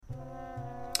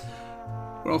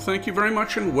Well, thank you very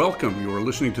much and welcome. You are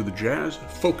listening to the Jazz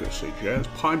Focus, a jazz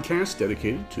podcast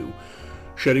dedicated to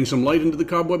shedding some light into the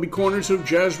cobwebby corners of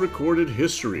jazz recorded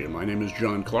history. And my name is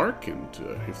John Clark, and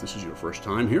if this is your first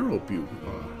time here, hope you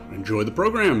enjoy the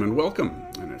program and welcome.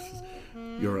 And if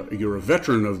you're a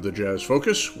veteran of the Jazz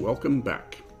Focus, welcome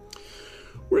back.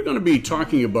 We're going to be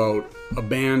talking about a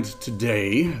band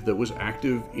today that was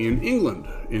active in England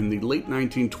in the late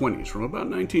 1920s, from about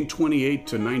 1928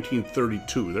 to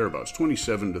 1932, thereabouts,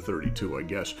 27 to 32, I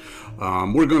guess.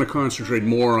 We're going to concentrate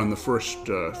more on the first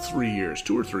 3 years,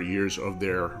 2 or 3 years of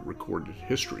their recorded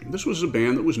history. This was a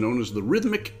band that was known as the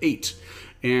Rhythmic Eight,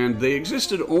 and they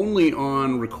existed only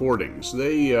on recordings.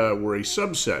 They were a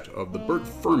subset of the Bert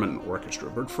Furman Orchestra.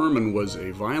 Bert Furman was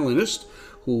a violinist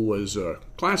who was a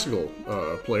classical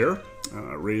player,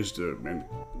 raised and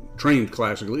trained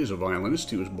classically as a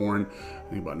violinist. He was born, I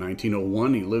think, about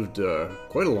 1901. He lived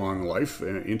quite a long life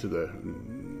into the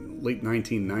late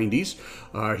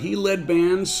 1990s. He led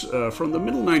bands from the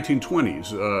middle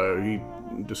 1920s.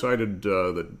 He decided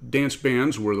that dance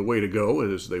bands were the way to go,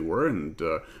 as they were, and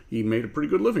he made a pretty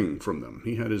good living from them.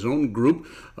 He had his own group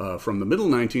from the middle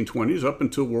 1920s up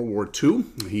until World War II.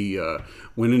 He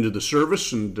went into the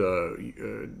service and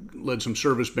led some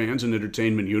service bands and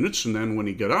entertainment units, and then when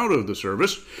he got out of the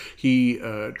service, he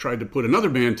tried to put another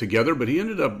band together, but he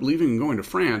ended up leaving and going to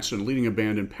France and leading a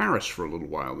band in Paris for a little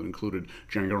while that included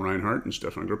Django Reinhardt and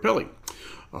Stefan Grappelli.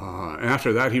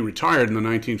 After that, he retired in the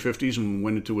 1950s and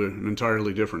went into an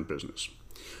entirely different business.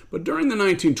 But during the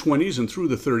 1920s and through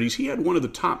the 30s, he had one of the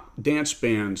top dance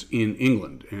bands in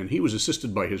England, and he was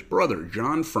assisted by his brother,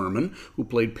 John Furman, who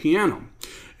played piano.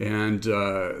 And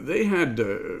they had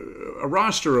a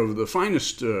roster of the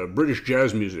finest British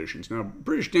jazz musicians. Now,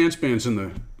 British dance bands in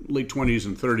the late 20s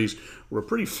and 30s were a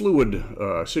pretty fluid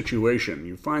situation.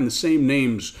 You find the same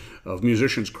names of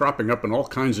musicians cropping up in all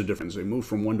kinds of different. They move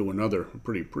from one to another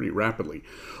pretty rapidly,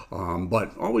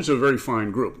 but always a very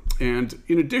fine group. And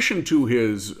in addition to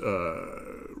his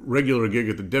regular gig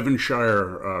at the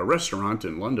Devonshire restaurant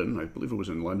in London, I believe it was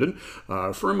in London,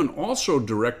 Furman also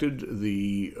directed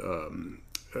the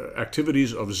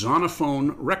activities of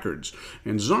Zonophone Records.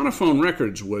 And Zonophone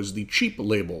Records was the cheap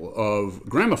label of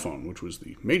Gramophone, which was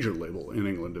the major label in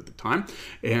England at the time.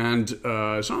 And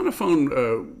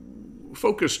Zonophone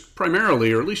focused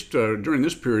primarily, or at least during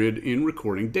this period, in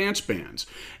recording dance bands.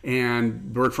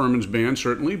 And Bert Furman's band,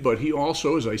 certainly, but he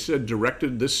also, as I said,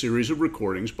 directed this series of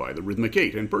recordings by the Rhythmic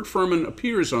Eight. And Bert Furman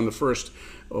appears on the first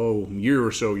year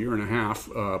or so, year and a half,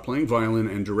 playing violin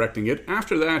and directing it.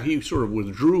 After that, he sort of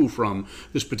withdrew from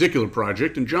this particular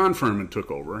project, and John Furman took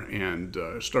over and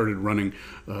started running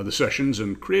the sessions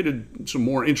and created some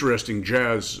more interesting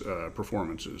jazz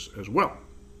performances as well.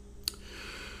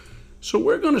 So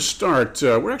we're going to start,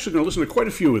 we're actually going to listen to quite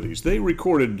a few of these. They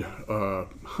recorded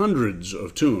hundreds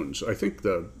of tunes. I think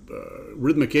the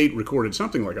Rhythmic Eight recorded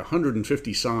something like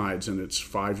 150 sides in its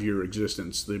 5-year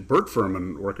existence. The Bert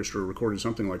Furman Orchestra recorded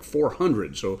something like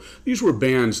 400. So these were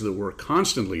bands that were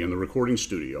constantly in the recording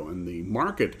studio, and the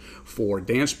market for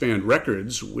dance band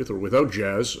records, with or without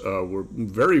jazz, was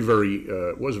very,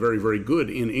 very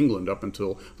good in England up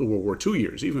until the World War II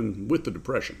years, even with the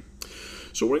Depression.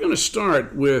 So we're going to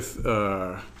start with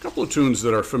a couple of tunes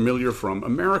that are familiar from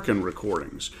American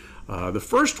recordings. The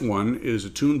first one is a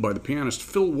tune by the pianist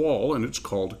Phil Wall, and it's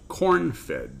called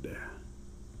Corn-Fed.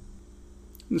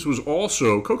 This was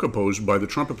also co-composed by the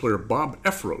trumpet player Bob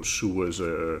Efros, who was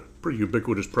a pretty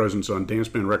ubiquitous presence on dance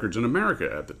band records in America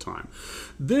at the time.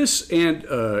 This and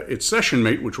its session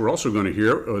mate, which we're also going to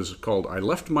hear, was called I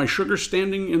Left My Sugar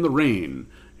Standing in the Rain,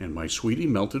 and My Sweetie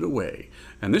Melted Away.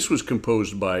 And this was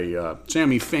composed by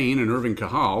Sammy Fain and Irving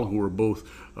Cajal, who were both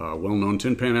well-known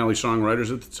Tin Pan Alley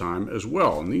songwriters at the time as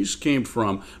well. And these came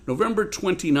from November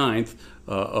 29th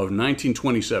of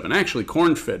 1927. Actually,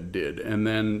 Corn-Fed did. And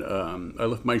then I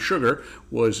Left My Sugar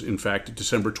was, in fact,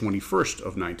 December 21st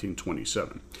of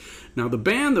 1927. Now, the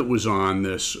band that was on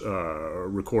this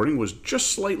recording was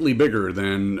just slightly bigger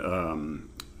than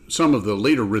some of the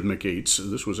later Rhythmic Eights.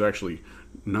 This was actually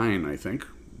 9, I think.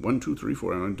 1, 2, 3,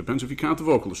 4. It depends if you count the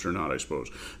vocalist or not, I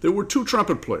suppose. There were 2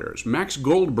 trumpet players. Max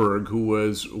Goldberg, who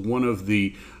was one of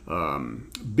the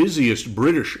busiest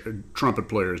British trumpet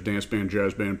players, dance band,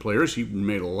 jazz band players. He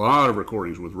made a lot of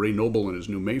recordings with Ray Noble and his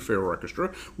New Mayfair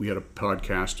Orchestra. We had a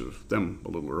podcast of them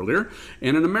a little earlier.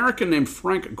 And an American named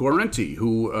Frank Guarenti,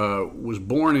 who was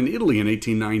born in Italy in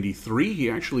 1893. He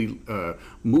actually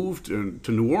moved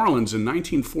to New Orleans in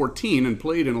 1914 and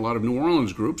played in a lot of New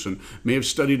Orleans groups and may have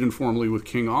studied informally with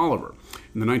King Oliver.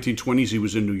 In the 1920s, he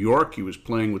was in New York. He was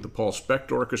playing with the Paul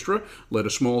Specht Orchestra, led a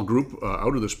small group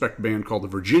out of the Specht band called the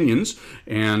Virginians,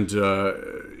 and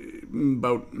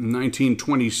about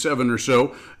 1927 or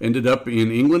so, ended up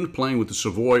in England playing with the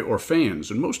Savoy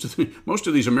Orpheans. And most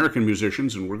of these American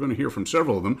musicians, and we're going to hear from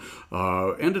several of them,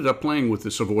 ended up playing with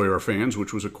the Savoy Orpheans,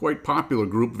 which was a quite popular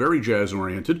group, very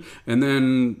jazz-oriented, and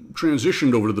then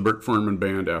transitioned over to the Bert Furman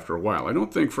Band after a while. I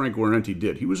don't think Frank Guarente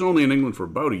did. He was only in England for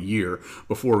about a year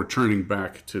before returning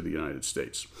back to the United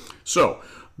States. So,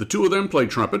 the two of them played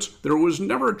trumpets. There was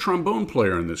never a trombone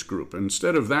player in this group.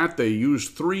 Instead of that, they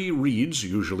used three reeds,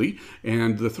 usually,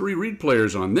 and the three reed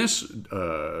players on this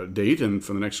date, and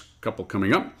for the next couple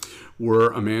coming up,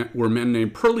 were men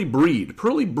named Pearlie Breed.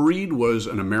 Pearlie Breed was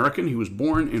an American. He was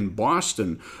born in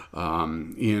Boston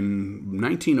in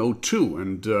 1902,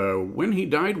 and when he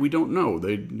died, we don't know.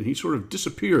 He sort of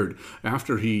disappeared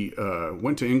after he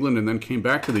went to England and then came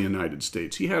back to the United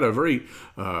States. He had a very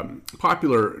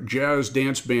popular jazz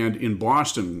dance band in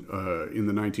Boston in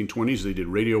the 1920s. They did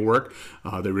radio work.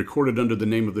 They recorded under the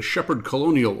name of the Shepherd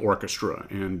Colonial Orchestra,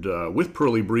 and with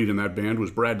Pearlie Breed in that band was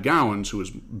Brad Gowans, who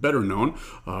was better known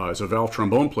as a valve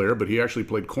trombone player, but he actually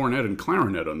played cornet and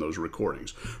clarinet on those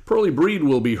recordings. Pearlie Breed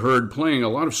will be heard playing a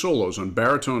lot of solos on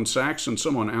baritone sax and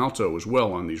some on alto as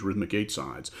well on these rhythmic eight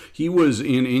sides. He was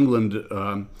in England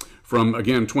from,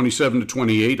 again, 27 to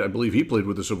 28. I believe he played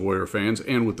with the Savoy Orpheans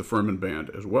and with the Furman Band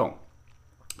as well.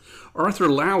 Arthur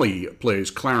Lally plays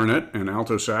clarinet and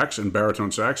alto sax and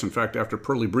baritone sax. In fact, after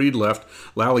Pearlie Breed left,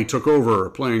 Lally took over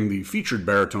playing the featured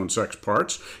baritone sax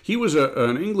parts. He was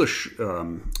an English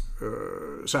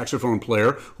saxophone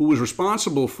player who was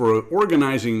responsible for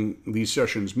organizing these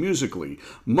sessions musically.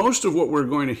 Most of what we're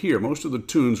going to hear, most of the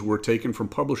tunes were taken from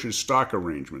publishers' stock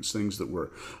arrangements, things that were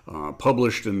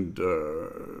published and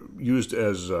used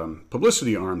as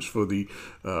publicity arms for the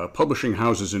publishing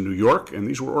houses in New York, and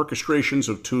these were orchestrations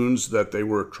of tunes that they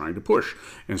were trying to push.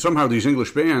 And somehow these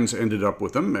English bands ended up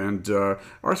with them, and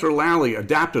Arthur Lally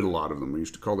adapted a lot of them. We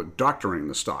used to call it doctoring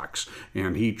the stocks,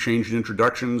 and he changed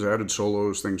introductions, added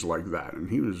solos, things like that, and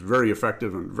he was very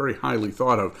effective and very highly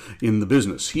thought of in the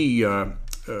business. He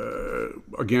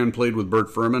again played with Bert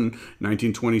Furman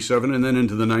 1927 and then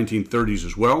into the 1930s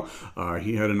as well.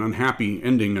 He had an unhappy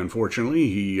ending, unfortunately.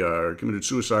 He committed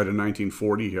suicide in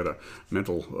 1940. He had a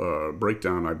mental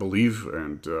breakdown, I believe,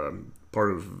 and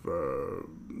part of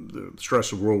the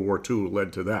stress of World War II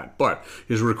led to that. But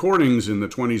his recordings in the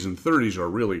 20s and 30s are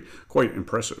really quite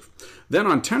impressive. Then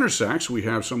on tenor sax, we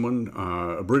have someone,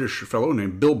 a British fellow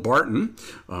named Bill Barton.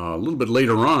 A little bit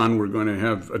later on, we're going to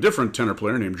have a different tenor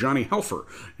player named Johnny Helfer,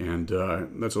 and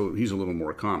he's a little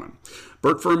more common.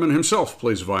 Bert Furman himself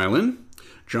plays violin.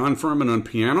 John Furman on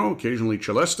piano, occasionally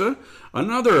celesta.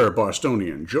 Another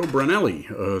Bostonian, Joe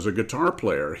Brunelli, is a guitar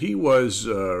player. He was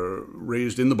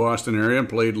raised in the Boston area and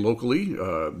played locally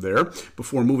there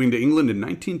before moving to England in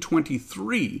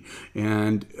 1923.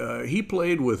 And he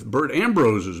played with Bert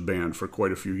Ambrose's band for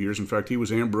quite a few years. In fact, he was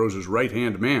Ambrose's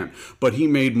right-hand man. But he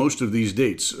made most of these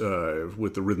dates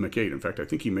with the Rhythmic Eight. In fact, I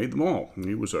think he made them all.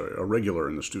 He was a regular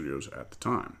in the studios at the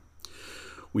time.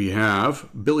 We have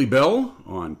Billy Bell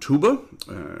on tuba,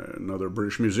 another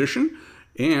British musician,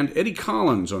 and Eddie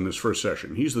Collins on this first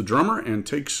session. He's the drummer and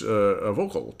takes a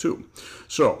vocal, too.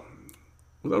 So,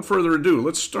 without further ado,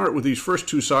 let's start with these first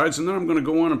two sides, and then I'm going to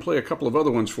go on and play a couple of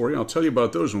other ones for you. I'll tell you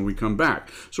about those when we come back.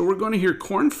 So we're going to hear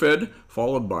Corn Fed,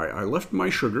 followed by I Left My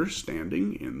Sugar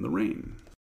Standing in the Rain.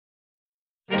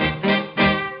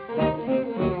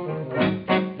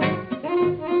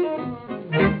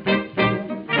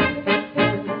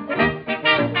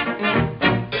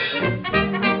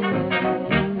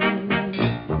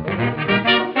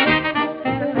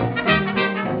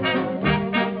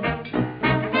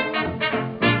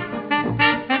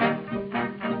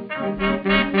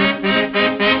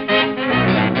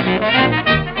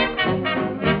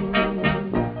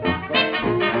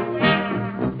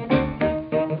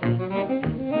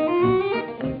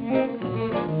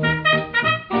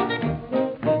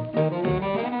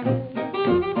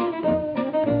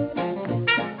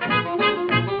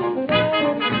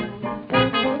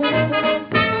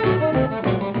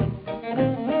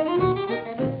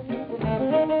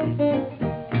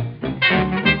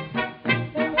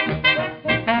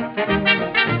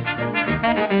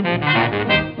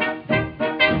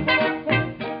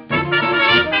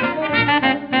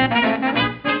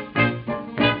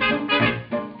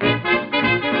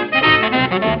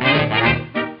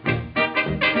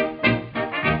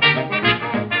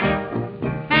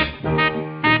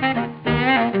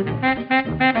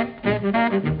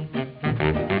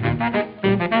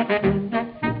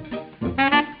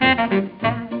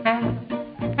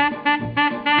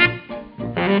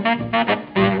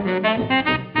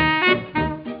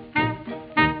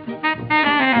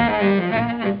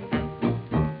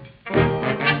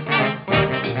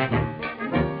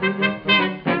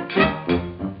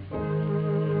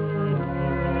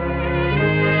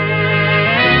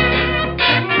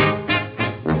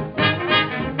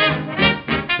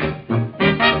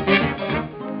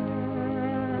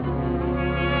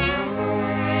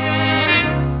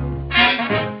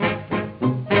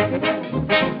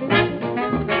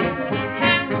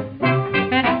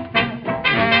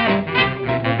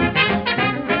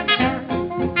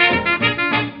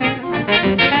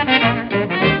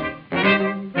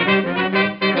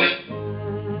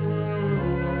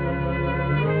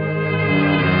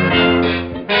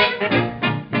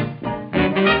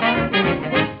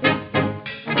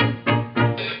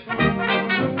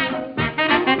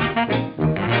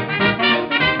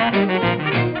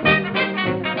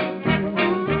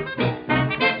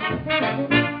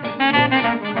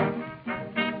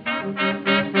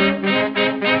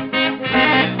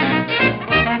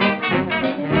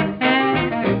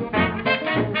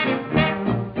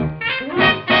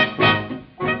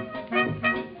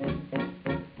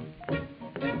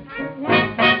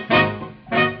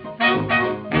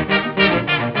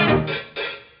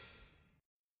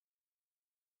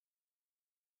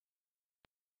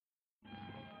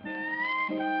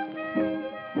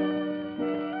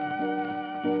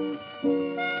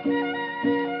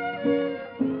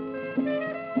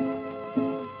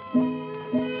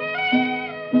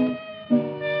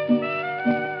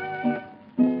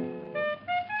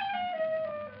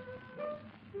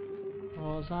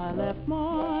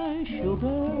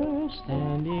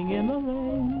 standing in the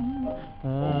rain,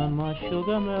 and my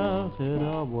sugar melted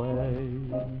away.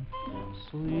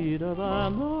 Sweeter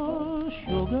than the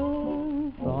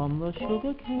sugar from the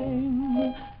sugar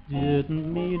cane,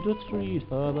 didn't mean to treat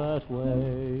her that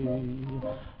way.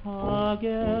 I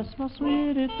guess my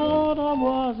sweetie thought I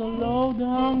was a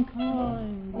low-down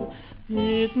kind,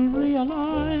 didn't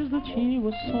realize that she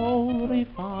was so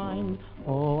refined.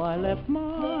 Oh, I left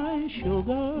my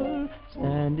sugar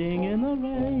standing in the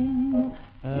rain,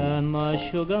 and my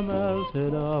sugar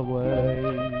melted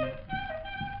away.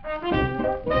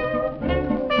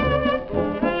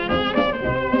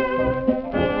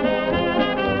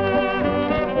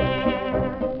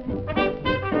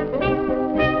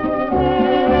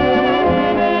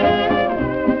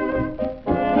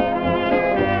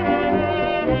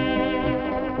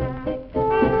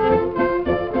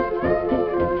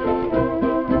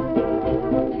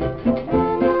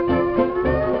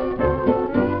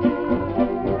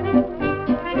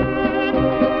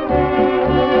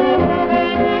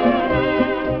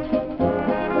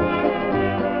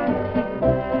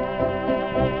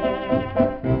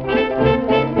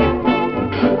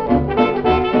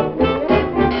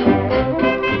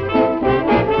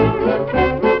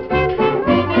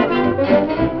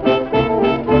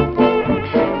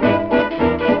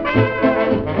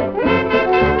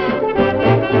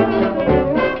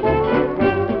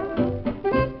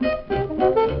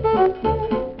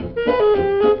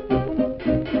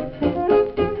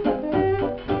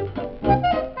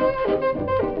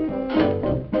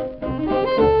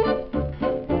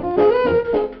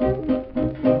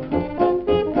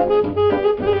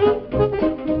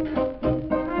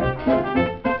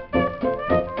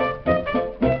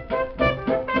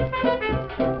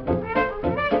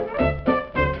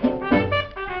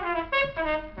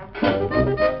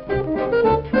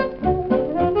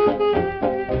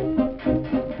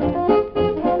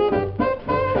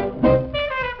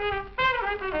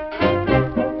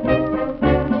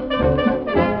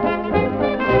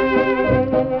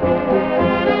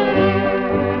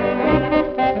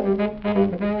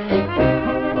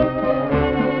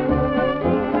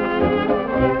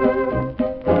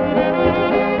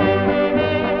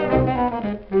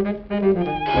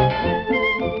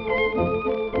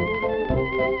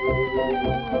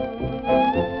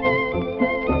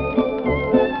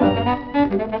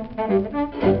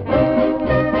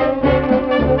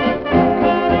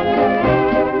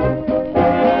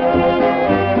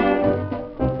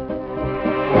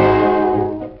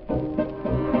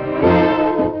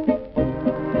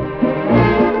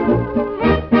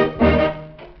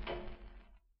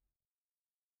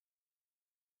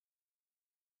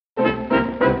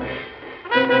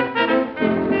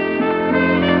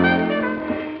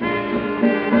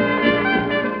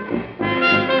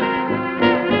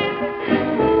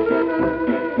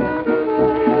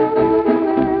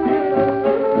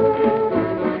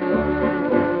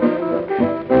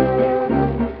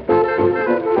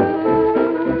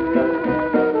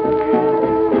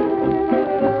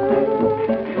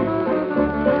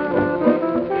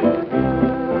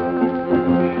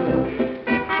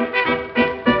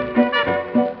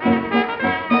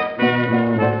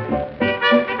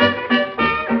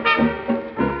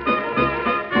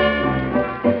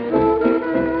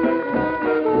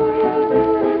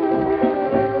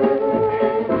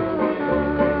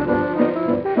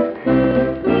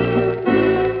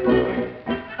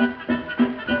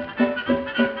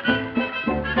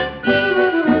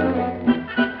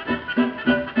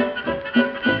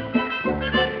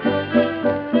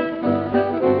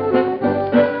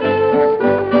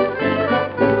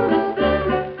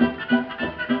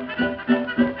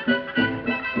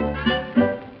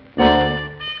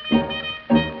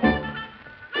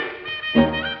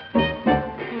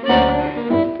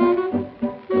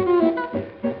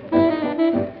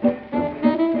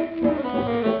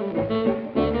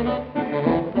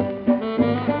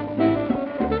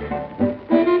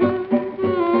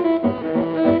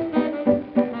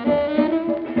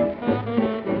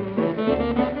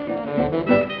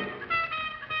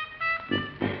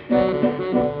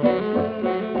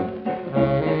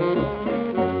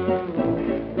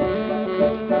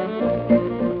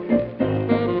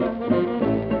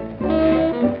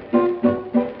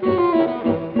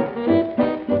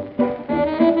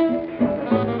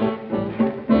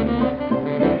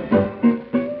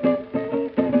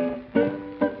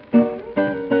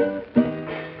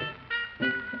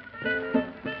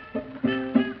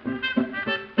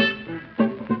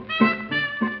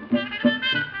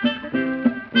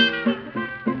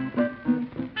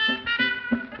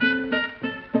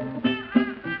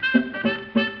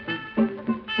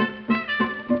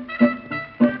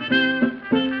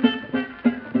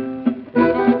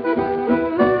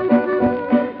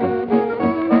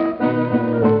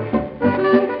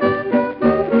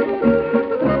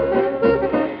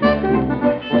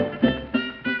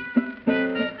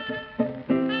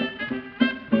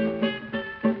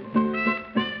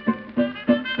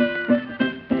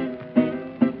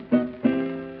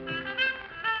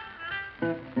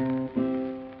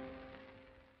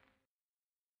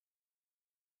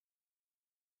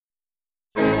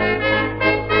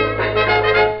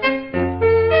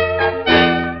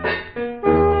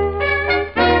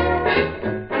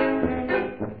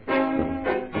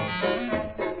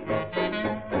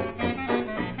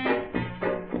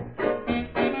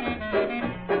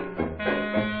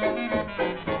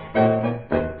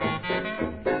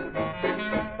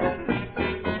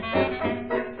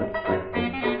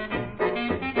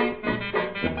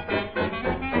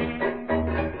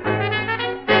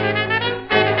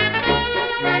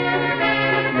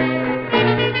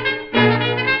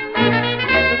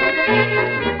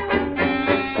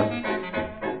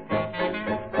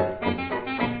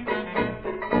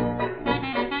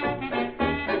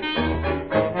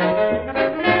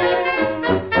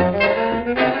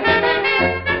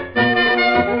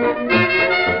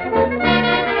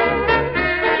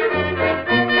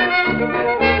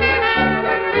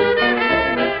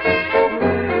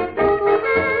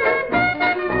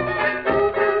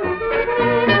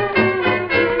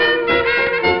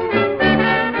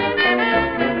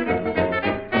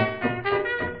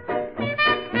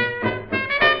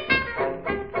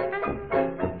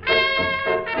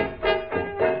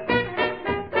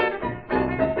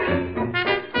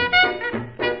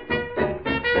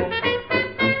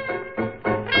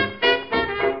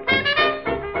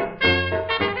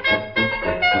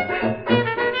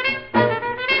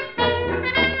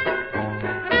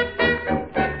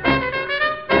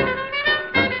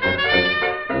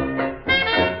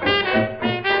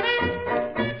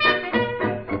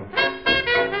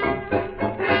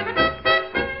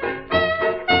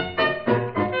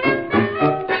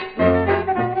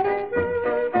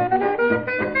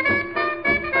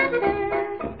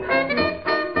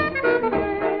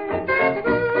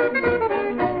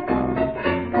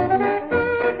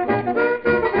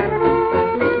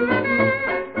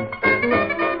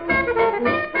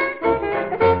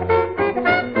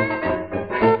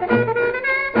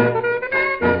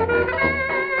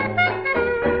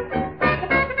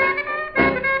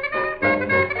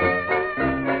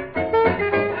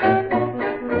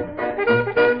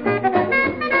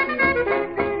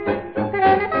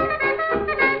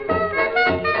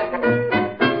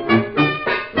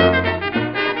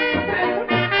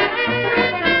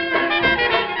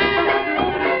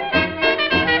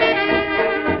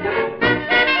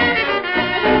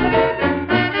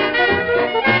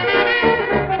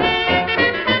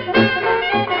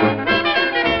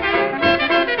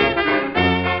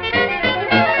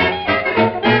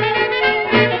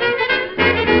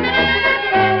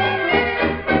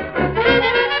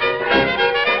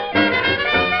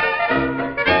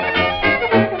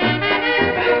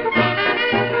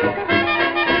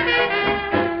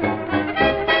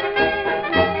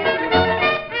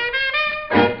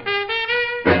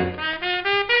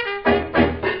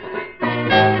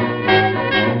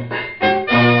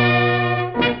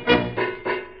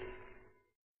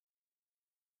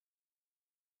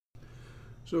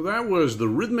 So that was the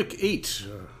Rhythmic 8,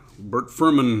 Bert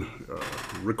Furman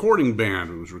recording band.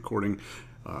 It was recording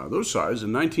those sides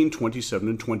in 1927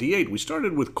 and 28. We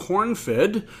started with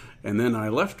Corn-Fed, and then I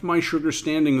Left My Sugar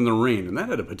Standing in the Rain, and that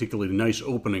had a particularly nice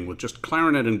opening with just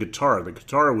clarinet and guitar. The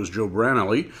guitar was Joe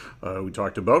Branelli, we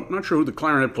talked about. Not sure who the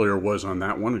clarinet player was on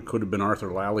that one. It could have been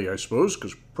Arthur Lally, I suppose,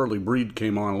 because Pearlie Breed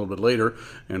came on a little bit later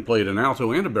and played an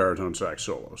alto and a baritone sax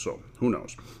solo, so who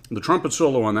knows. The trumpet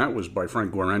solo on that was by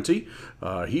Frank Guarenti.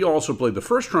 He also played the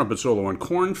first trumpet solo on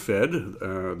Corn-Fed.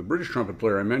 The British trumpet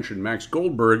player I mentioned, Max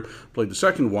Goldberg, played the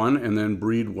second one, and then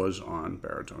Breed was on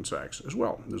baritone sax as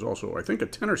well. There's also, I think, a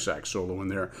tenor sax solo in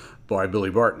there by Billy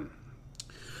Barton.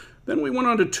 Then we went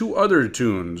on to two other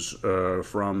tunes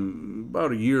from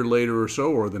about a year later or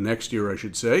so, or the next year I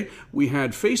should say. We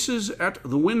had Faces at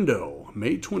the Window,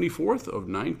 May 24th of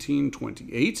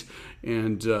 1928,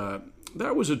 and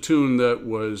that was a tune that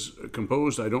was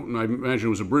composed, I imagine it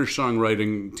was a British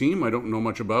songwriting team. I don't know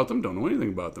much about them, don't know anything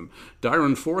about them.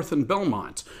 Dyron Forth and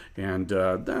Belmont. And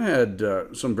that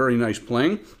had some very nice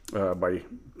playing by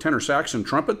tenor sax and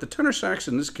trumpet. The tenor sax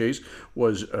in this case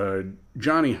was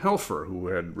Johnny Helfer, who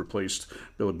had replaced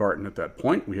Billy Barton at that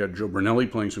point. We had Joe Branelli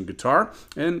playing some guitar.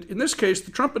 And in this case,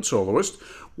 the trumpet soloist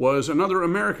was another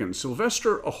American,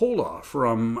 Sylvester Ahola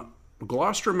from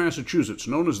Gloucester, Massachusetts,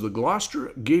 known as the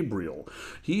Gloucester Gabriel.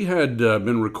 He had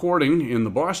been recording in the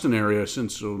Boston area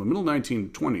since the middle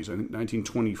 1920s. I think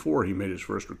 1924 he made his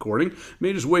first recording.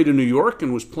 Made his way to New York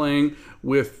and was playing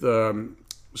with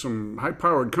some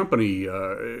high-powered company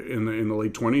in the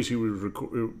late 20s. He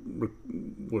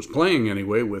was playing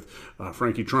anyway with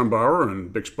Frankie Trumbauer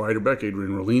and Bix Beiderbecke,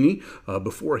 Adrian Rollini,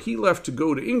 before he left to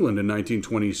go to England in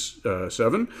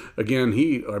 1927. Again,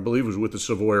 he, I believe, was with the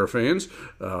Savoy fans.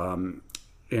 And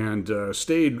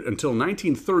stayed until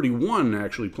 1931,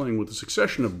 actually playing with a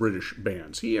succession of British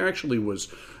bands. He actually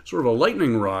was sort of a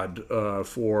lightning rod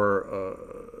for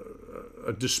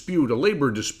a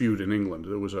labor dispute in England.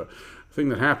 There was a thing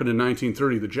that happened in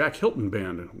 1930. The Jack Hilton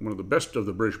Band, one of the best of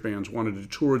the British bands, wanted to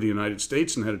tour the United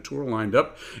States and had a tour lined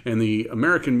up, and the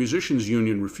American Musicians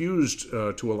Union refused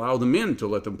to allow them in, to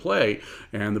let them play,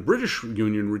 and the British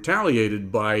Union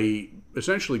retaliated by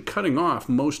essentially cutting off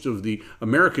most of the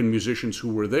American musicians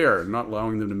who were there and not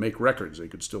allowing them to make records. They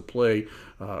could still play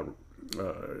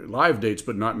live dates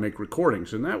but not make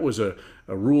recordings. And that was a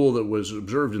rule that was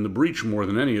observed in the breach more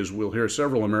than any, as we'll hear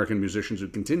several American musicians who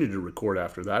continued to record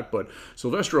after that. But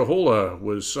Sylvester Ahola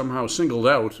was somehow singled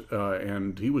out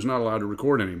and he was not allowed to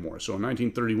record anymore. So in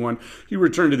 1931, he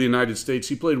returned to the United States.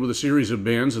 He played with a series of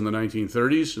bands in the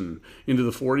 1930s, and into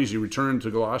the 40s he returned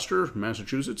to Gloucester,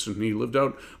 Massachusetts, and he lived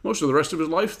out most of the rest of his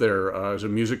life there as a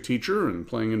music teacher and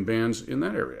playing in bands in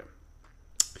that area.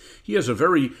 He has a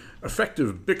very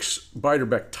effective Bix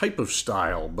Beiderbecke type of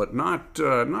style, but not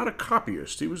a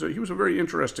copyist. He was a very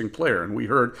interesting player, and we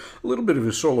heard a little bit of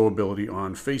his solo ability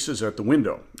on Faces at the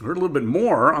Window. We heard a little bit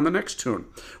more on the next tune,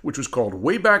 which was called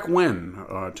Way Back When,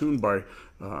 tuned by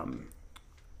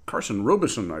Carson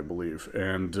Robeson, I believe.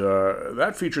 And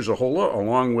that features Ahola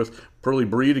along with Pearlie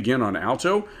Breed again on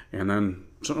alto, and then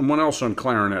someone else on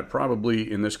clarinet,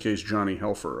 probably in this case Johnny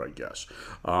Helfer, I guess.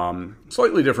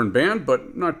 Slightly different band,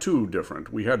 but not too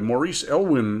different. We had Maurice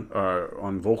Elwin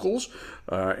on vocals,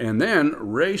 and then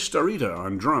Ray Starita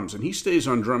on drums, and he stays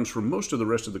on drums for most of the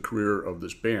rest of the career of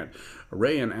this band.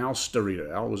 Ray and Al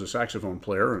Starita. Al was a saxophone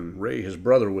player, and Ray, his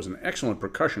brother, was an excellent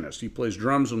percussionist. He plays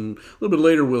drums, and a little bit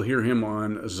later we'll hear him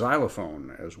on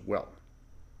xylophone as well.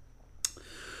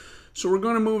 So we're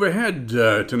going to move ahead to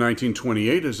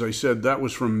 1928. As I said, that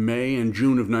was from May and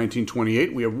June of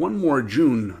 1928. We have one more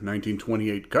June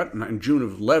 1928 cut, June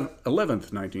of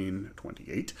 11th,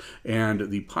 1928. And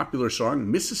the popular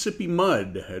song Mississippi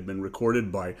Mud had been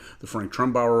recorded by the Frank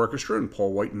Trumbauer Orchestra and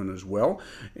Paul Whiteman as well.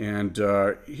 And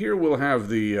here we'll have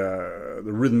the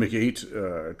Rhythmic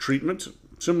 8 treatment.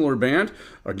 Similar band,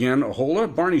 again,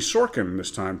 Ahola. Barney Sorkin this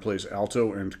time plays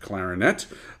alto and clarinet.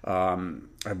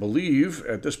 I believe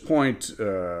at this point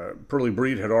Pearlie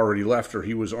Breed had already left, or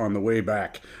he was on the way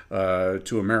back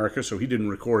to America, so he didn't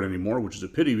record anymore, which is a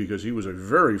pity because he was a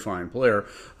very fine player.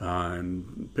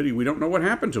 And pity we don't know what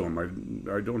happened to him.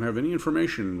 I don't have any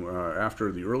information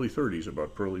after the early 30s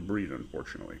about Pearlie Breed,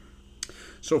 unfortunately.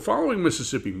 So following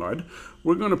Mississippi Mud,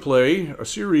 we're going to play a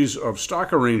series of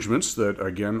stock arrangements that,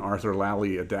 again, Arthur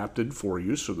Lally adapted for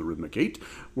use for the Rhythmic 8.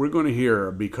 We're going to hear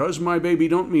Because My Baby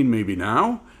Don't Mean Maybe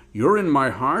Now, You're in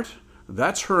My Heart,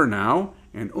 That's Her Now,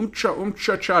 and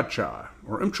Cha-Cha,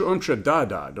 or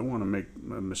Da-Da. Don't want to make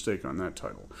a mistake on that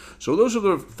title. So those are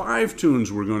the 5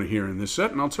 tunes we're going to hear in this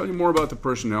set, and I'll tell you more about the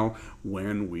personnel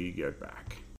when we get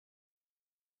back.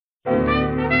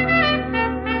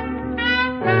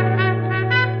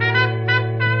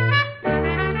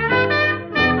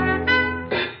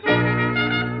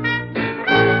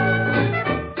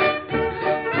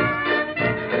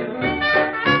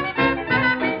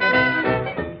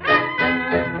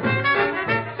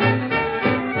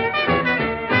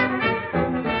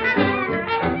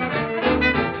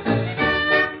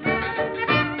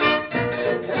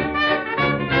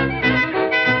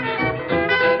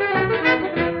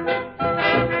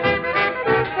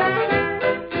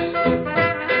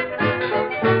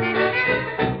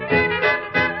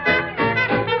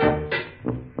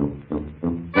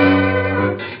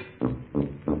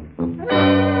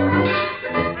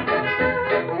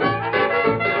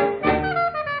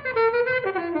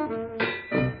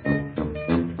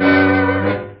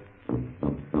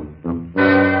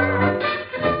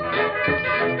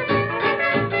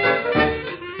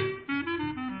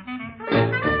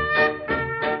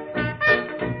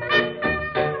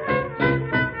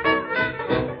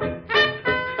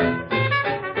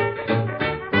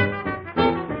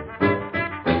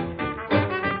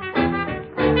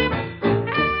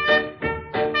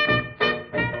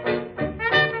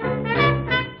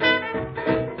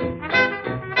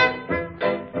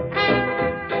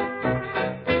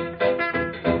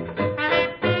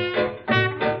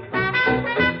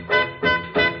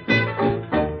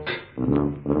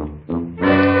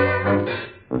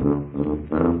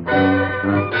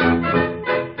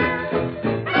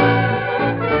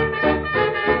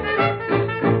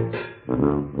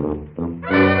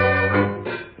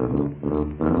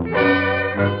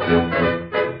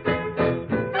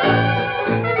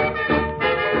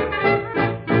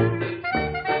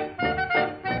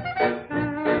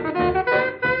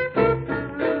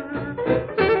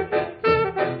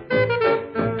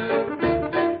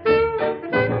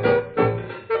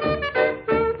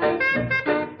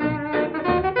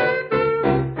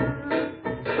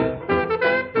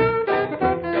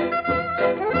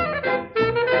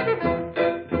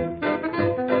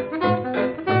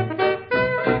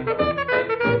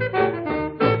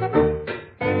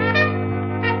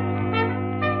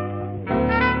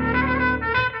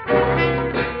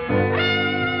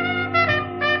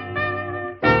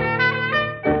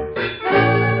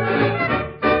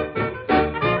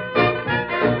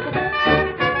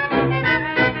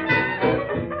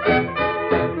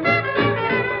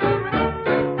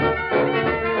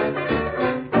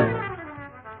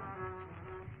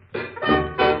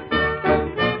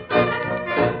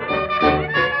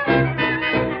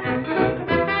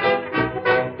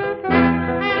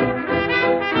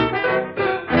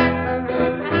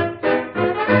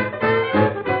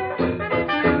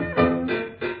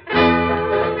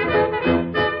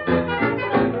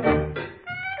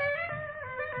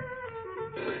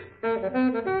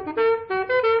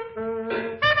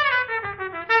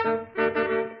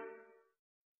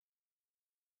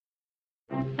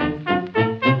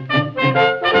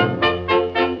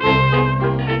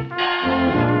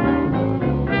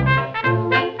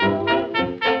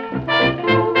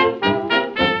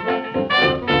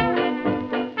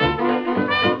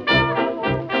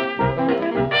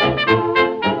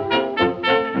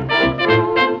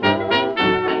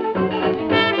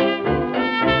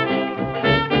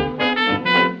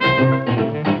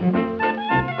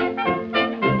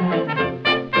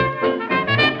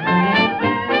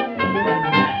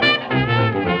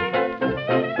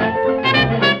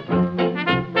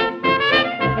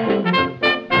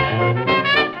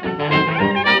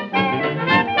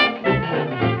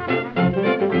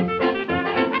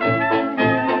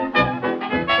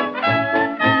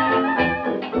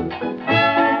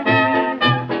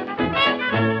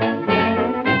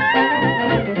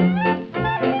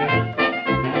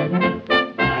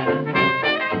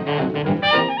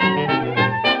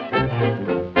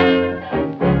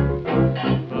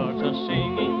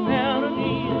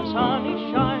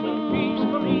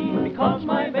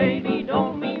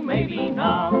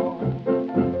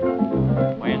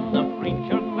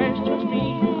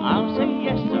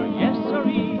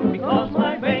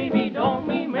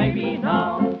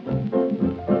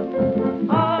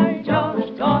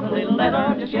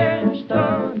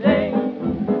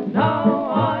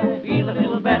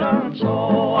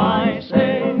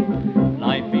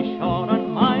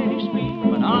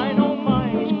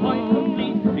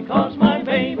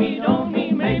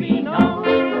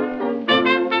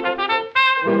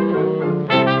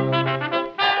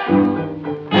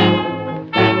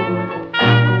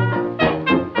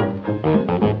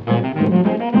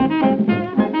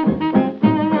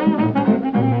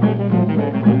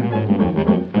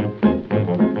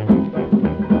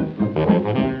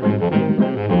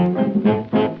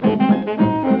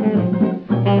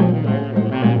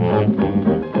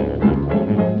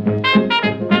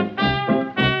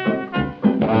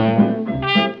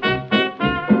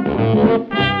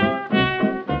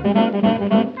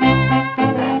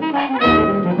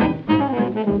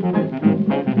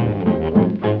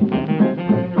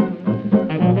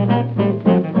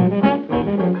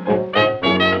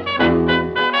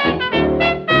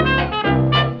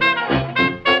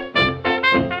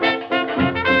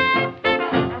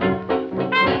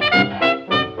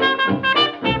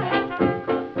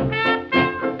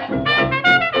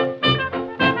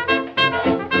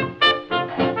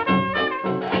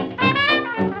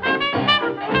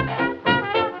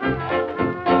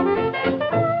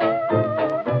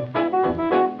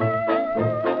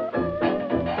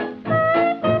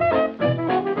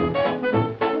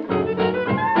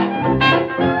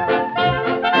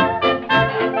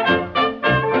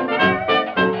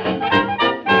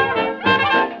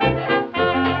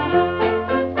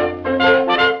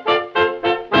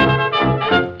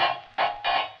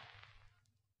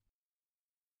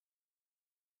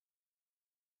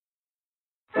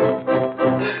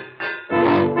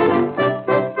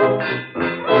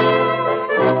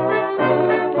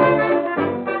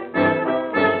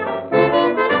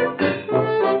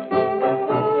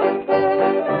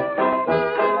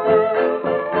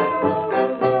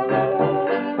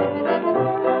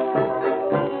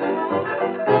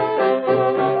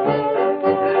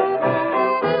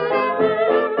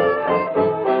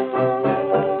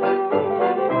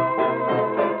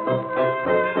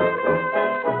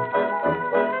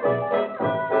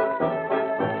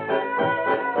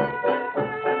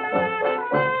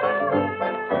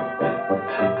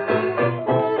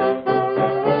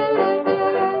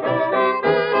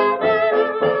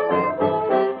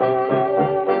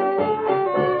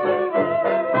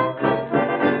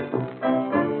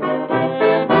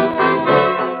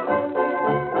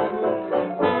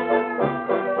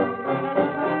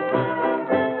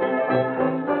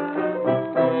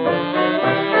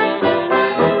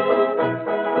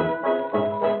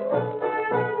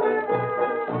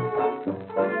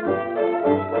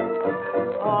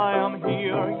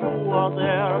 are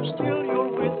there, still you're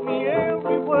with me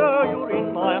everywhere. You're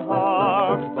in my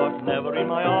heart, but never in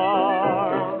my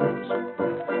arms.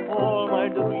 All my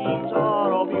dreams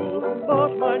are of you,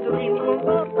 but my dreams will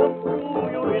not come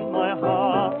true. You're in my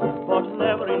heart, but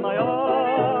never in my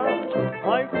arms.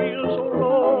 I feel so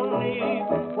lonely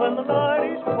when the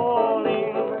night is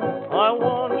falling. I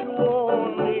want you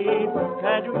only,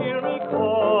 can't you hear me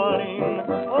calling?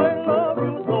 I love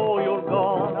you though you're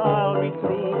gone, I'll be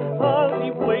true. I'll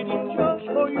keep waiting just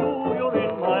for you. You're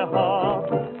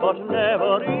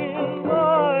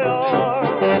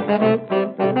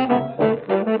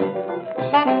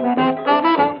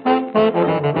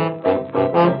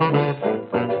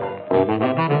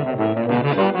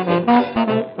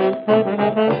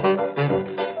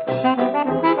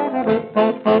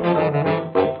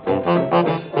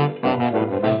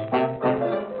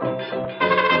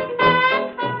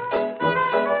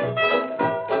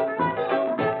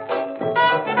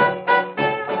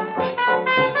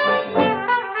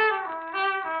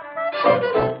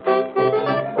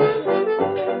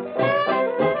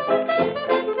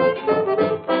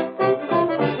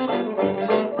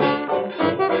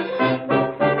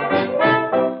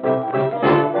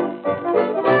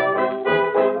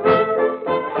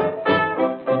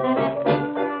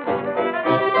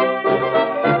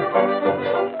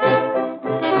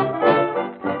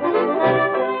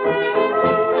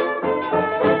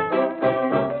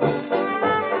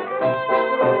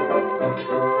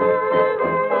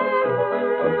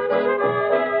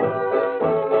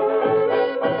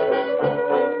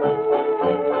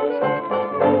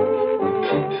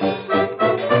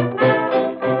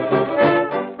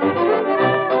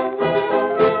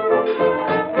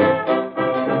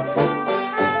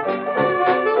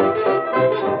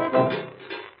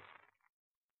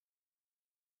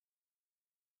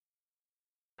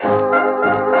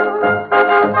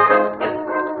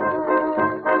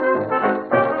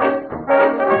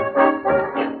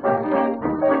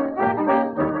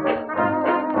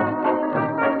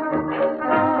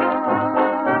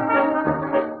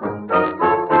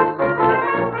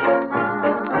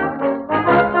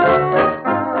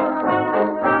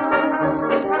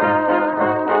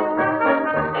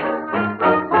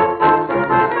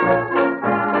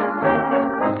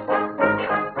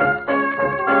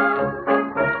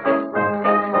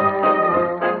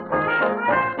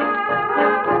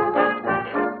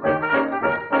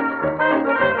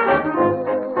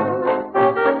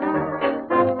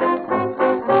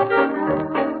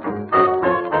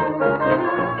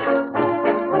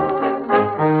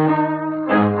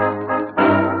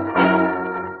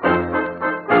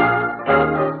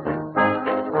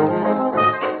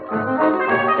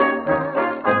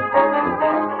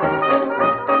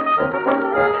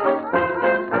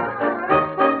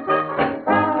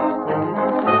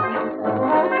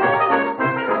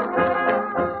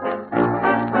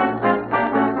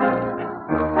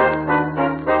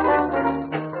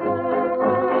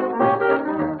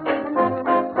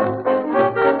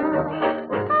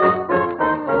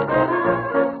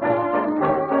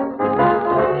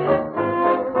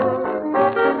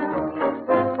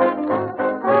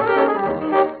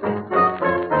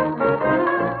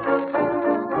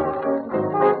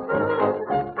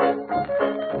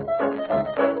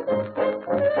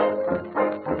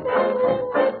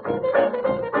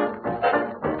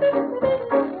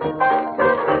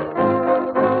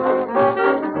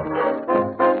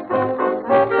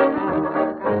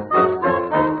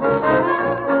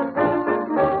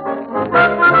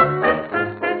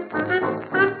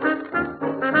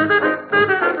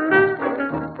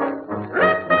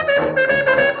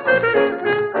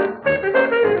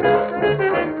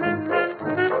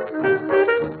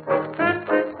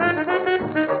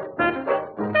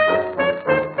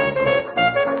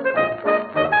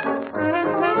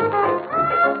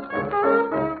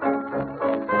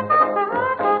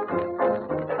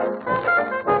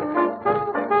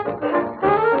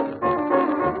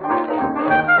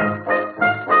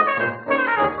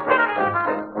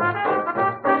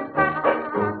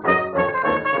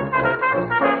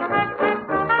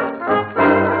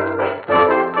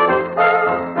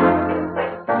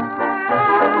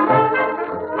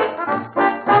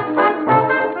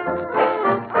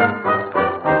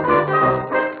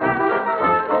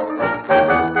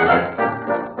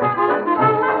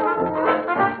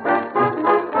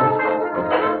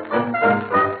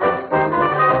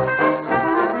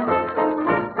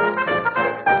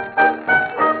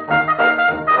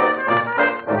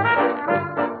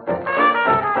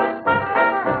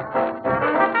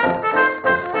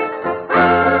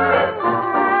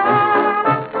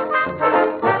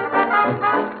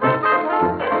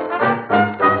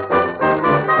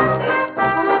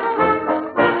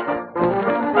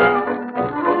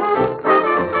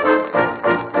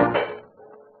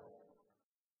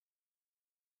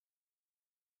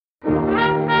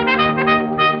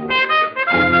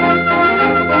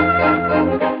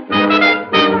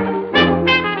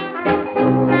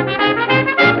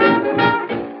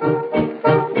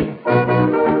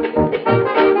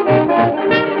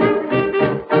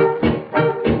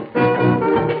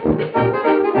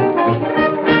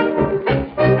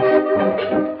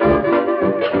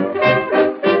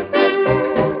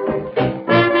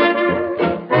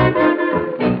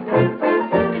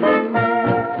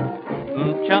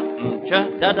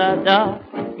da da da.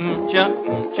 Cha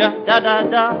da da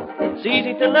da. It's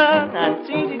easy to learn and it's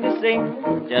easy to sing.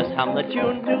 Just hum the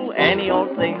tune to any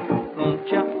old thing.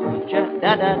 Cha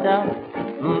da da da.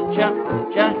 Cha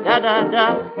da da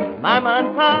da. Mama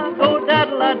and Pa go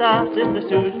daddle-a-da. Sister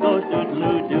Suze goes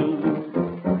doodle-oo-doo.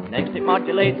 Next it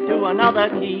modulates to another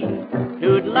key.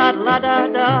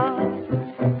 Doodle-la-da-da-da.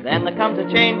 Then there comes a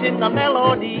change in the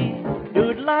melody.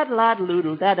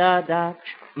 Doodle-la-da-da-da-da-da.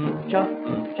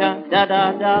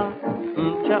 Cha-da-da-da.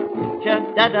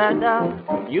 Cha-da-da-da.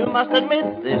 You must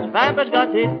admit this vamp's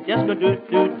got it. Just go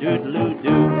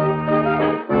doodle-doo-doo-doo.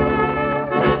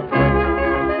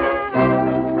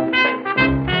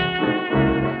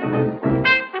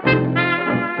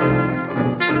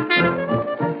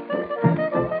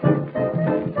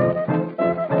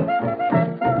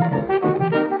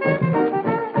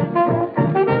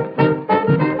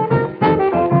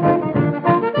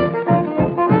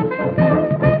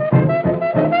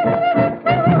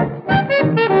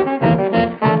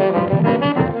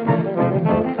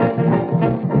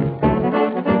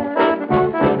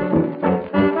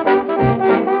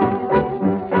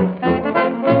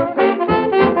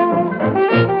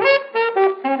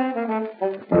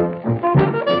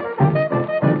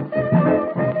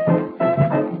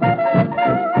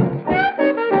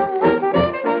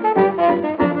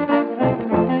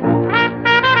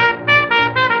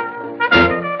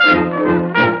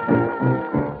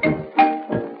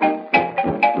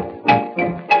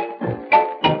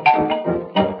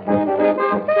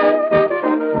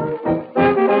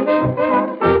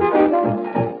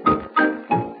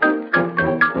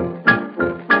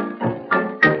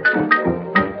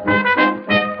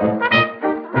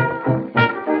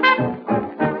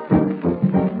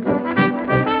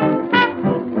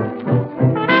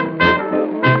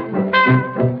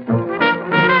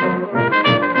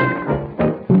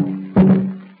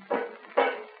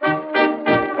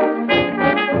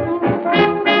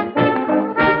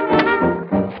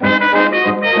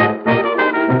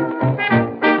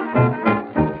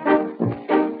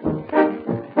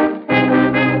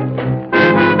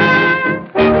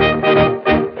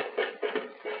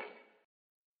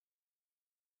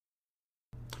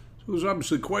 There was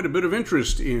obviously quite a bit of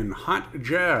interest in hot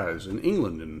jazz in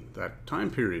England in that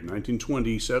time period,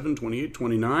 1927, 28,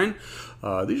 29.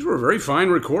 These were very fine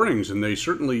recordings, and they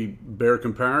certainly bear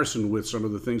comparison with some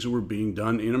of the things that were being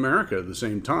done in America at the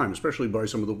same time, especially by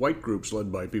some of the white groups led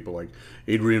by people like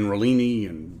Adrian Rollini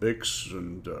and Bix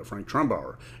and Frank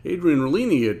Trumbauer. Adrian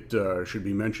Rollini, it should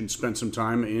be mentioned, spent some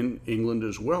time in England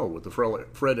as well with the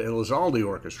Fred Elizalde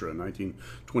Orchestra in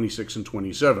 1926 and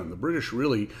 27. The British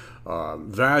really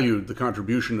valued the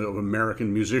contribution of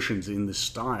American musicians in this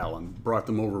style and brought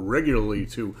them over regularly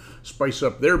to spice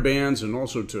up their bands and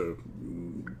also to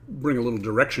bring a little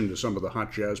direction to some of the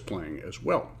hot jazz playing as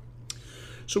well.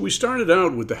 So we started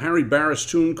out with the Harry Barris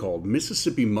tune called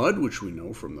Mississippi Mud, which we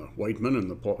know from the Whiteman and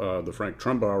the Frank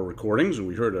Trumbauer recordings, and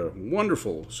we heard a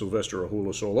wonderful Sylvester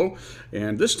Ahula solo,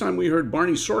 and this time we heard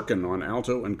Barney Sorkin on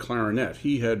alto and clarinet.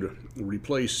 He had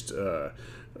replaced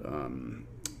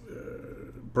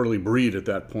Burley Breed at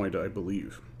that point, I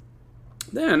believe.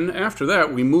 Then, after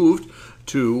that, we moved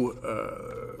to,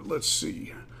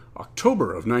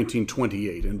 October of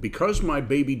 1928, and Because My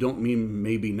Baby Don't Mean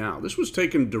Maybe Now. This was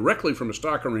taken directly from a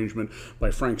stock arrangement by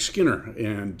Frank Skinner,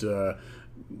 and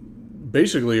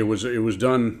basically it was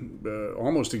done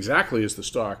almost exactly as the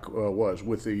stock was,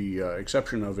 with the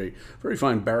exception of a very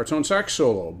fine baritone sax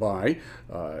solo by,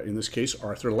 in this case,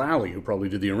 Arthur Lally, who probably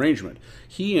did the arrangement.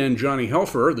 He and Johnny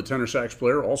Helfer, the tenor sax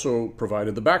player, also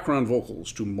provided the background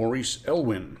vocals to Maurice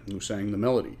Elwyn, who sang the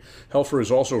melody. Helfer is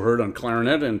also heard on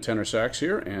clarinet and tenor sax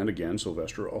here, and again,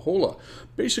 Sylvester Ahola.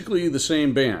 Basically the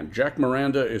same band. Jack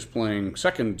Miranda is playing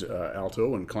second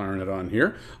alto and clarinet on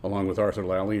here, along with Arthur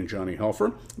Lally and Johnny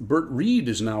Helfer. Bert Reed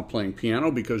is now playing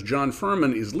piano because John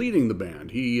Furman is leading the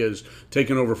band. He has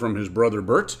taken over from his brother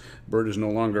Bert. Bert is no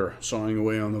longer sawing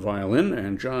away on the violin,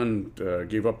 and John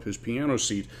gave up his piano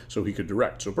seat so he could direct.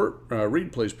 So Bert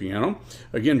Reed plays piano.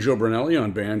 Again, Joe Brunelli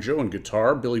on banjo and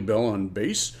guitar, Billy Bell on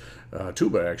bass,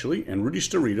 tuba actually, and Rudy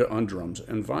Starita on drums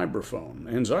and vibraphone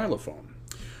and xylophone.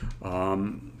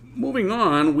 Moving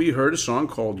on, we heard a song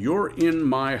called You're in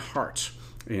My Heart.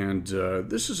 And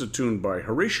this is a tune by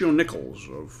Horatio Nichols,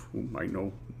 of whom I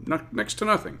know next to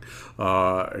nothing,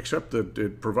 except that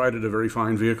it provided a very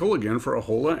fine vehicle, again, for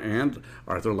Ahola and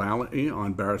Arthur Lally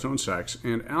on baritone sax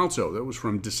and alto. That was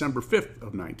from December 5th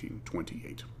of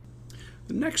 1928.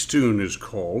 The next tune is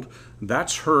called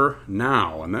That's Her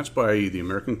Now, and that's by the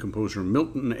American composer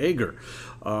Milton Ager.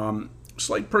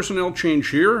 Slight personnel change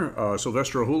here.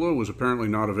 Sylvester Ahula was apparently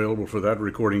not available for that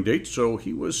recording date, so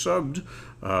he was subbed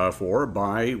for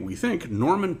by, we think,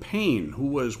 Norman Payne, who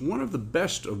was one of the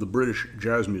best of the British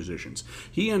jazz musicians.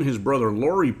 He and his brother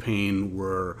Laurie Payne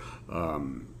were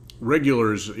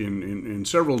regulars in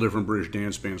several different British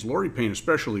dance bands. Laurie Payne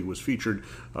especially was featured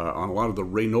on a lot of the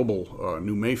Ray Noble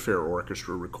New Mayfair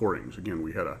Orchestra recordings. Again,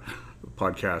 we had a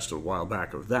podcast a while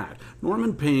back of that.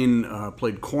 Norman Payne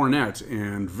played cornet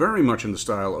and very much in the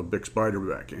style of Bix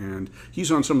Beiderbecke, and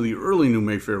he's on some of the early New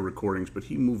Mayfair recordings, but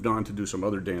he moved on to do some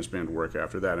other dance band work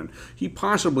after that, and he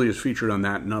possibly is featured on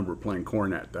that number playing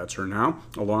cornet. That's Her Now,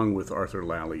 along with Arthur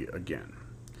Lally again.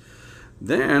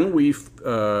 Then we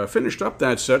finished up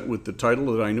that set with the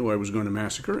title that I knew I was going to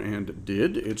massacre, and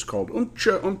did. It's called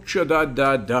Umcha Umcha Da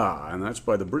Da Da, and that's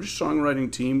by the British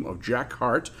songwriting team of Jack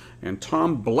Hart and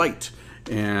Tom Blight.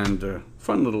 And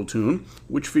fun little tune,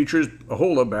 which features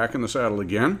Ahula back in the saddle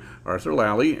again, Arthur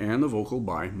Lally, and the vocal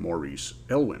by Maurice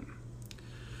Elwin.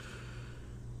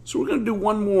 So we're going to do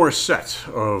one more set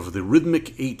of the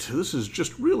Rhythmic 8. This is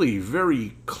just really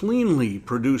very cleanly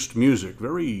produced music,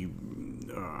 very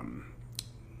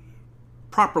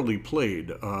properly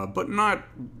played, but not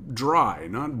dry,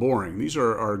 not boring. These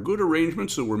are good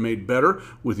arrangements that were made better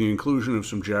with the inclusion of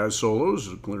some jazz solos.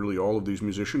 Clearly all of these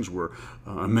musicians were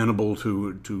amenable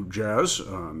to jazz.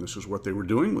 This is what they were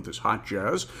doing with this hot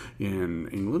jazz in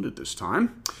England at this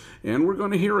time. And we're going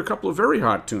to hear a couple of very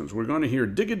hot tunes. We're going to hear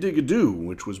Dig-a-Dig-a-Doo,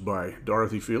 which was by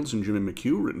Dorothy Fields and Jimmy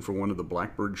McHugh, written for one of the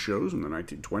Blackbird shows in the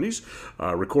 1920s,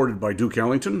 recorded by Duke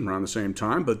Ellington around the same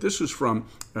time. But this is from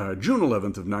June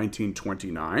 11th of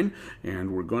 1929,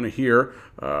 and we're going to hear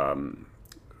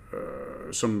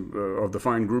some of the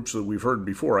fine groups that we've heard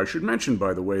before. I should mention,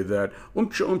 by the way, that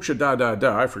Umcha Umcha Da Da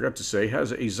Da, I forgot to say,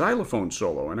 has a xylophone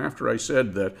solo. And after I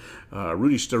said that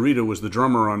Rudy Starita was the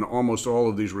drummer on almost all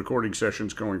of these recording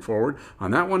sessions going forward,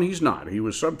 on that one he's not. He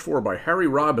was subbed for by Harry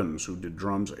Robbins, who did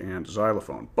drums and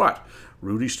xylophone. But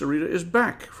Rudy Starita is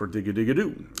back for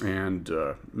Dig-a-Dig-a-Doo, and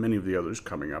many of the others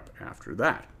coming up after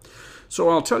that. So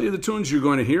I'll tell you the tunes you're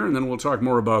going to hear, and then we'll talk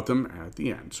more about them at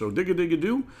the end. So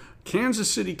Dig-a-Dig-a-Doo, Kansas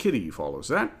City Kitty follows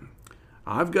that.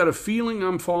 I've Got a Feeling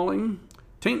I'm Falling,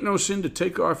 Tain't No Sin to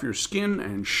Take Off Your Skin,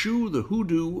 and Shoo the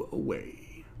Hoodoo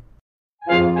Away.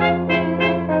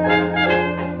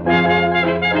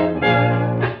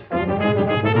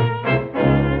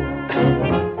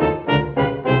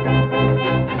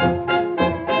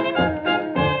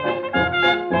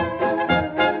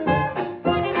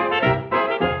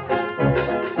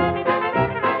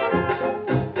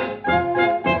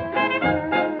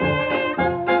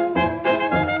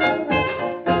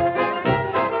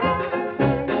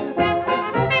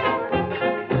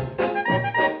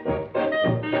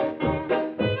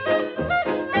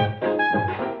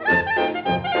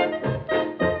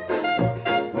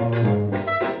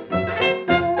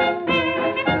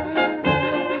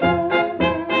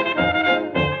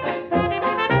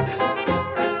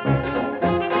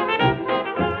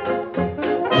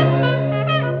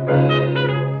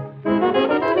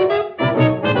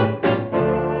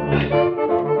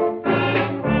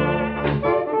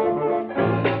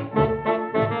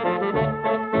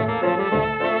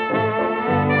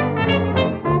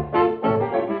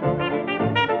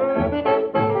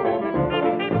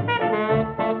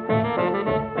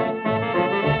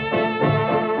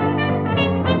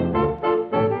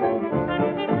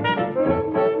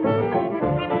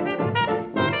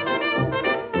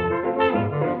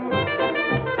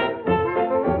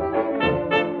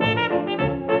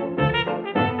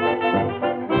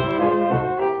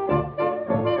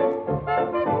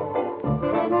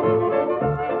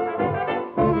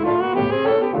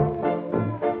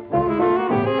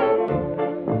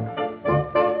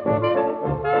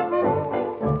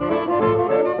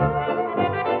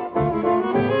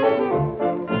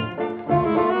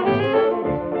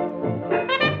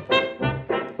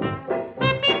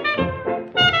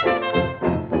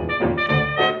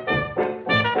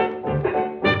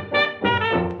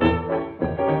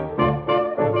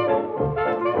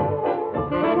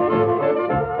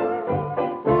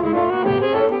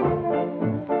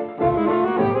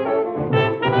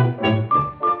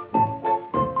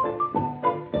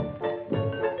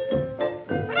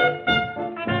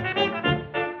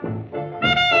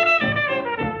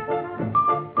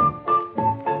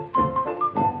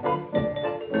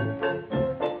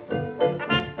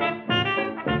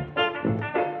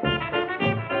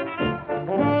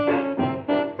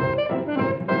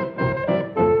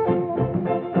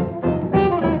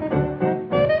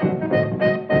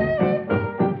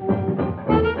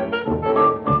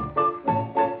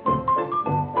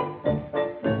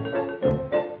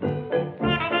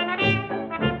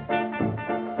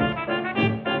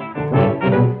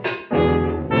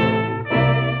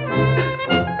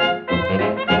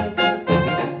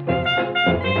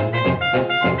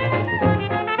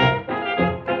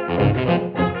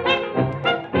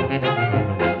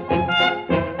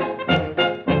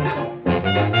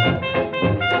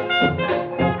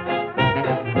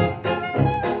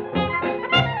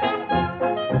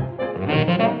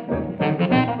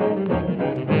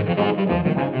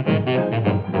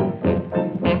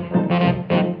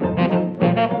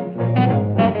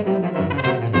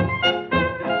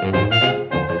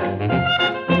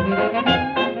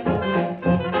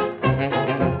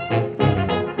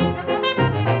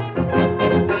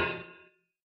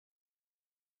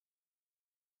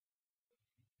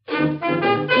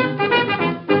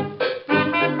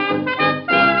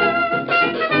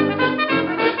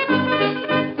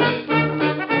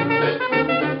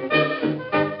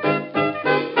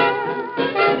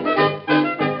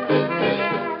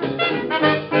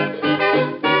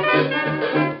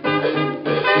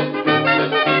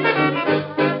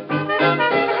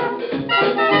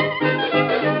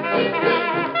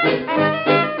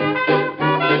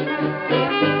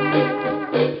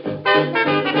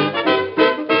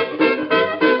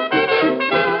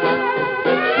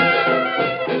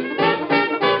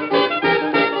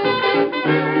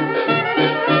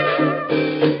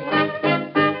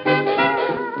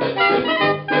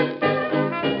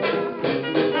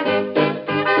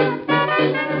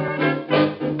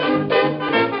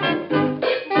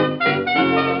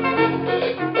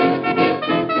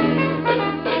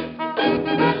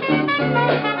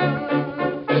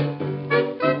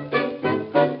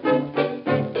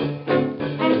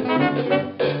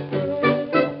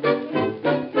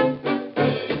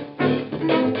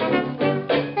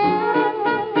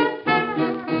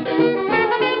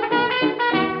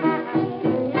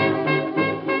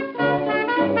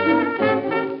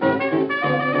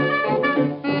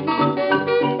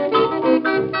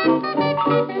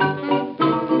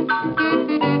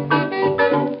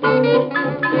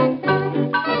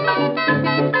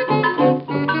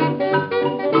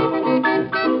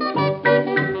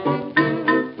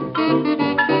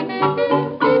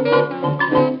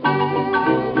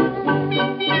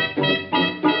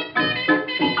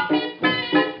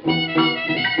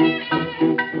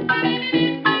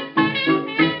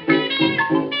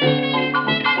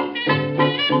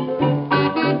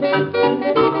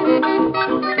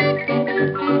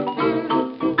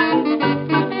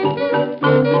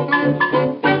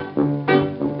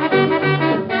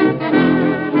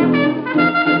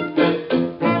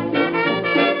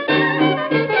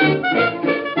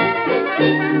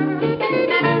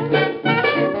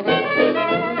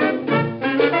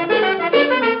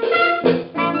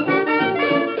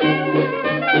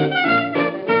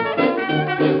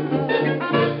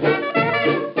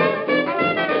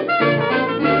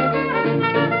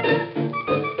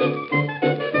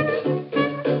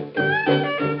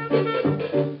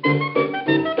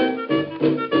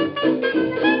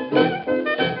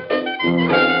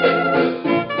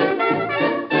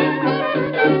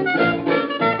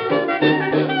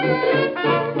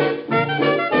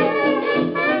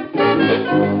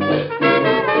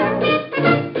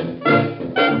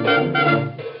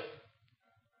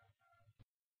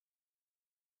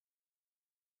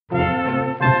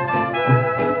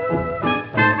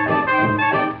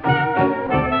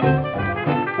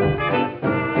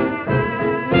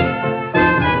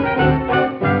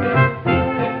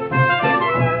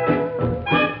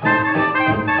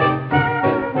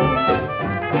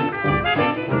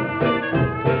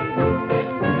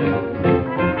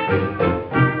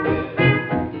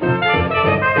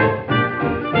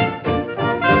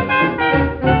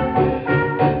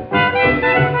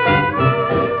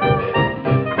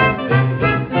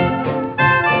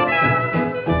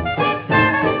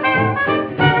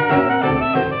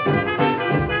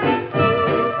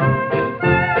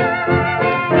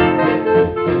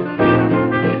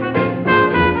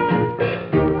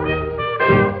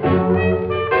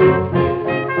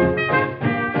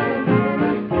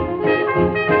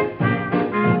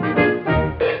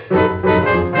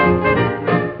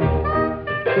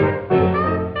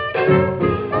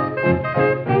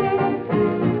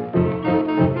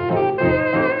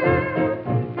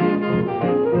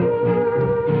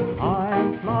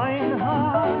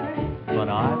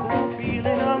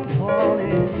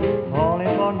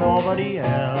 nobody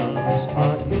else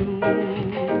but you.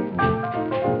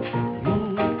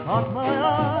 You caught my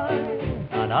eye,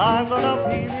 and I've got a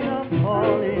feeling I'm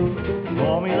falling.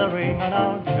 Show me the ring and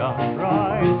I'll jump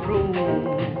right through.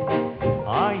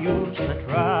 I used to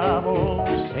travel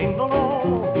single,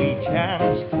 oh, we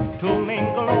chanced to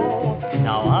mingle, oh,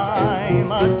 now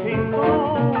I'm a tingle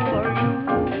over you.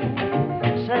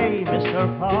 Say,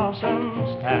 Mr.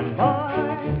 Parsons, stand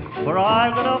by, for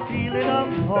I've got a feeling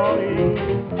I'm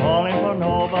falling for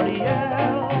nobody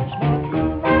else but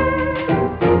you.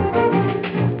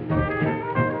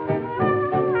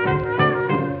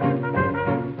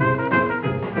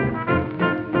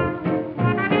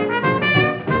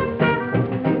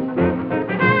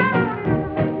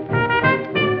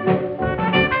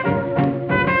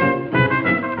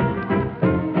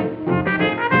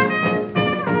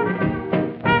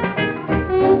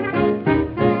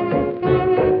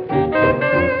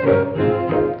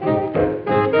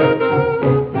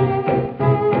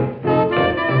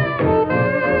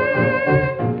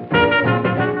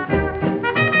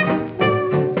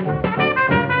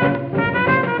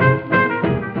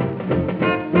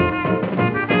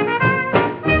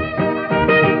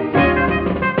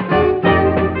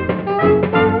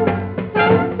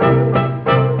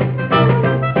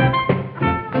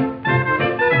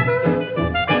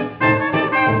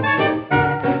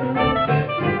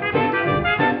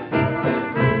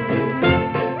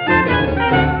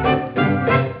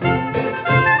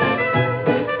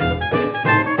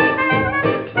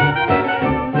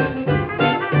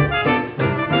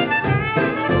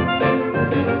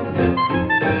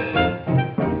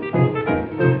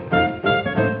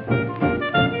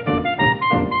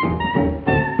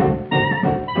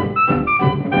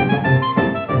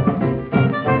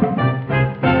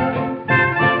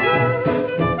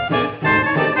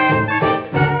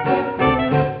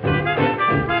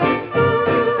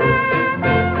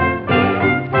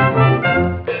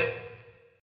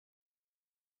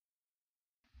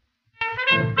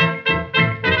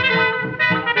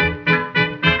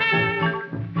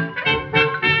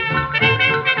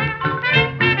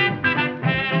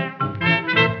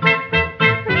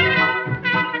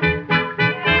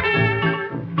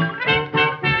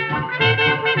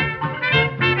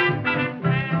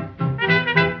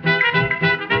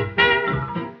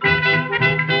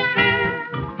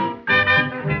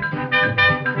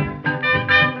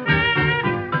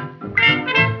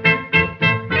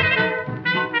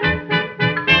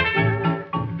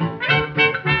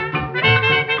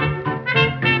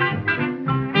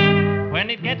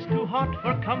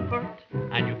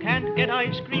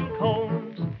 Ice cream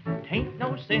cones. Tain't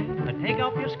no sin to take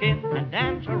off your skin and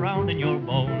dance around in your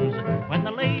bones. When the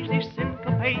lazy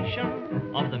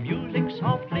syncopation of the music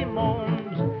softly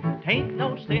moans, tain't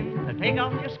no sin to take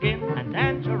off your skin and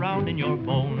dance around in your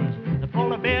bones. The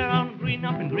polar bear on green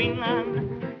up in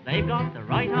Greenland, they've got the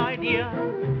right idea.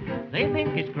 They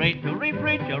think it's great to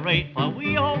refrigerate while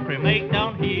we all cremate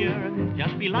down here.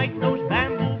 Just be like those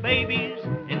bamboo babies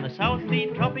in the South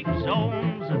Sea tropic zones.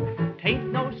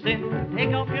 Tain't no sin to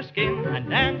take off your skin and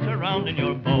dance around in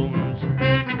your bones.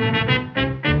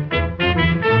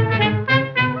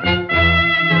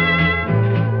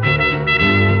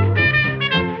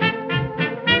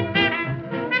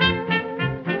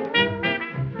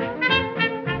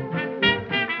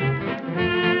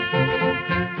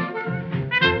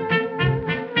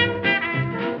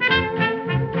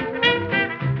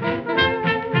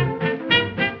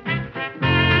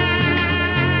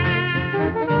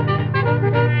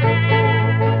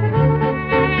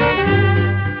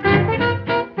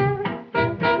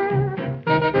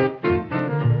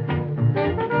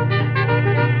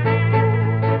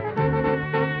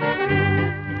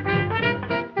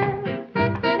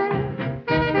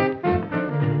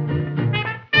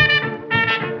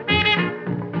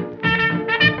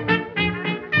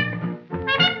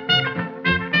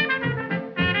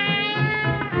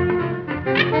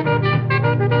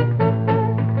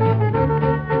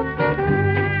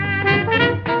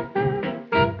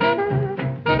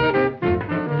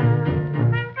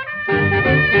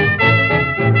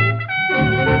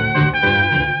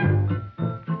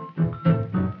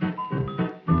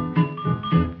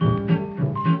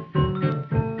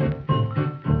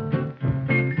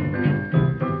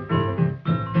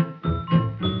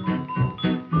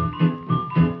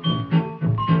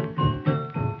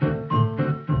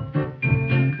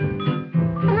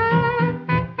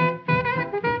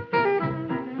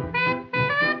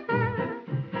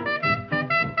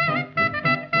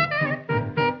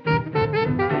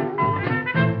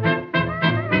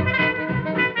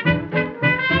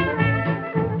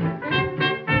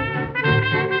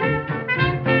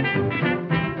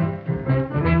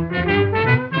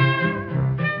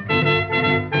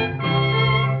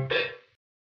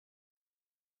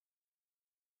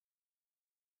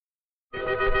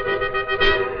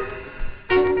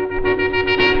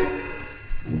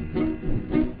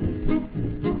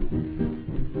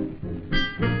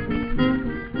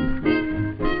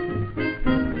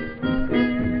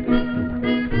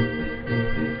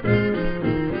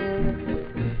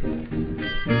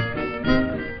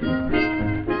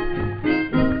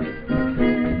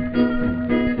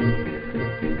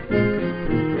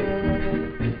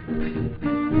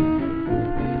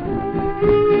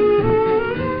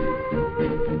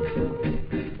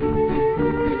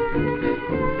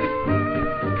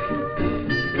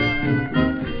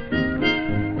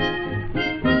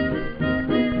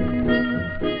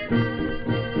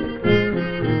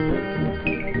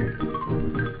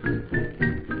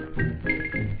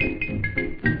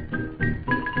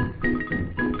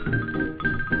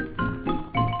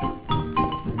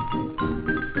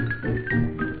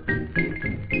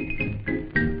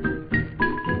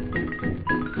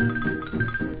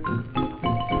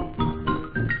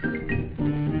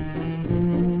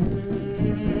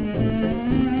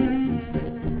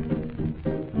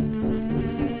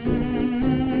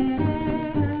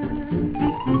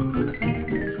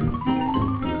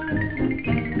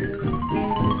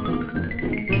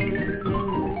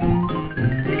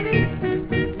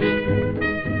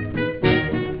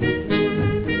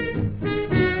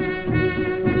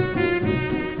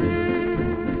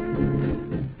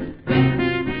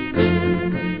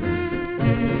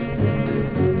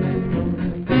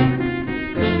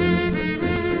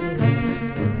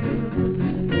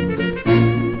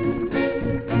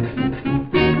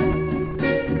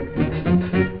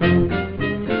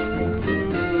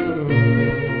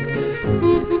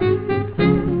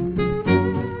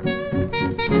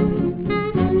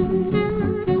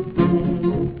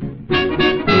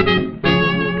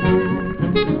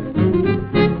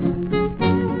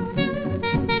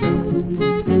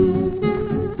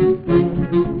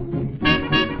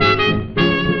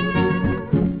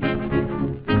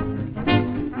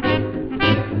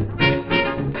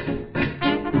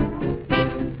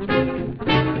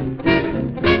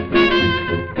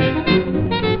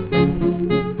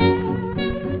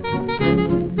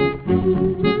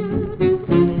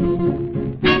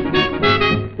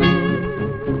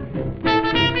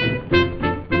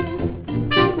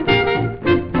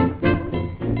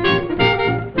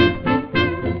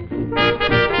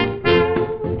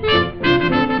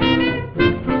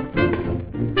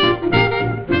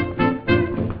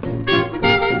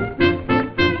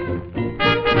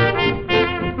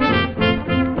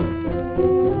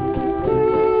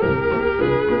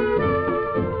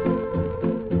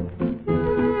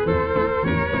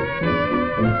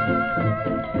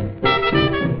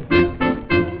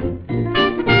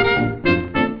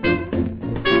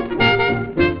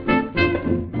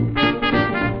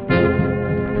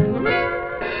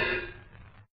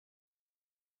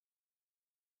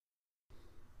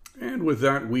 And with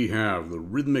that, we have the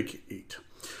Rhythmic 8.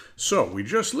 So, we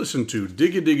just listened to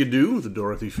Dig-a-Dig-a-Doo, the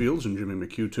Dorothy Fields and Jimmy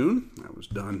McHugh tune. That was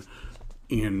done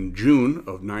in June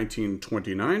of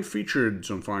 1929. Featured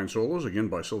some fine solos, again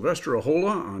by Sylvester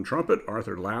Ahola on trumpet,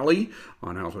 Arthur Lally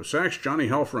on alto sax, Johnny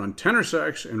Helfer on tenor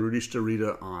sax, and Rudy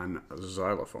Starita on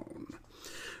xylophone.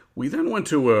 We then went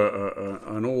to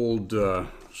an old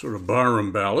sort of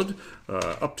barroom ballad,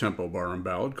 up-tempo barroom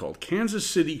ballad called Kansas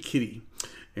City Kitty.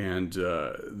 And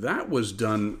that was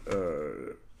done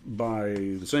by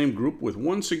the same group with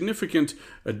one significant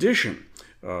addition.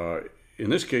 In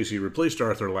this case, he replaced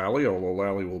Arthur Lally, although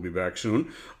Lally will be back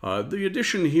soon. The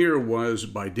addition here was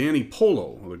by Danny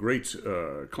Polo, the great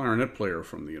clarinet player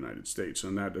from the United States.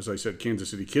 And that, as I said,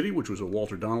 Kansas City Kitty, which was a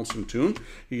Walter Donaldson tune.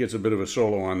 He gets a bit of a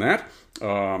solo on that.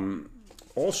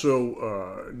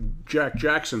 Also, Jack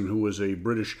Jackson, who was a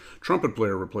British trumpet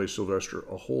player, replaced Sylvester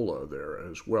Ahola there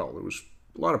as well. There was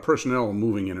a lot of personnel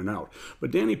moving in and out.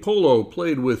 But Danny Polo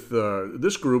played with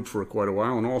this group for quite a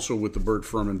while, and also with the Bert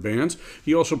Furman bands.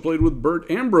 He also played with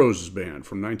Bert Ambrose's band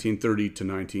from 1930 to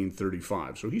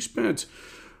 1935. So he spent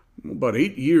about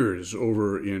 8 years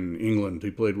over in England. He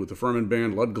played with the Furman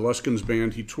band, Lud Gluskin's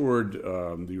band. He toured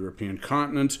the European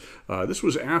continent. This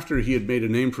was after he had made a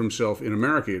name for himself in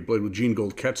America. He had played with Gene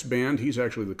Goldkett's band. He's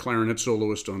actually the clarinet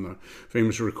soloist on the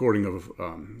famous recording of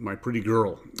My Pretty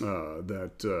Girl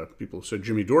that people said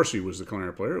Jimmy Dorsey was the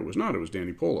clarinet player. It was not. It was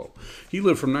Danny Polo. He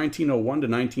lived from 1901 to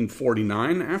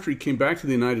 1949. After he came back to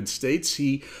the United States,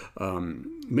 he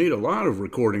made a lot of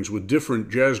recordings with different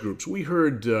jazz groups. We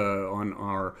heard on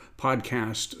our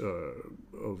podcast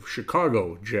of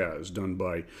Chicago jazz done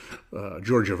by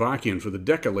George Avakian for the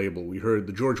Decca label. We heard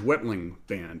the George Wetling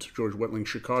band, George Wetling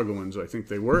Chicagoans, I think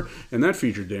they were, and that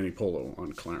featured Danny Polo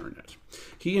on clarinet.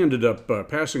 He ended up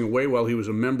passing away while he was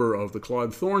a member of the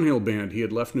Claude Thornhill band. He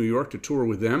had left New York to tour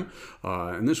with them,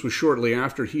 and this was shortly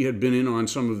after he had been in on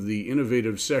some of the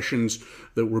innovative sessions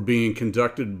that were being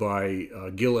conducted by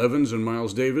Gil Evans and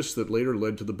Miles Davis that later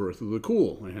led to the birth of the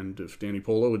Cool. And if Danny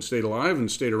Polo had stayed alive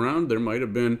and stayed around, there might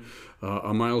have been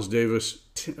a Miles Davis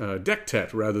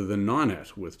dectet rather than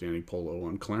nonet with Danny Polo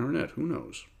on clarinet. Who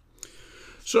knows?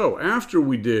 So after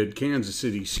we did Kansas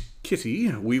City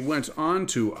Kitty, we went on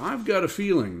to I've Got a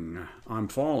Feeling I'm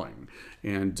Falling.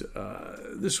 And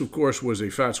this, of course, was a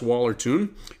Fats Waller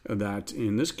tune that,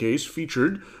 in this case,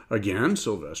 featured, again,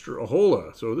 Sylvester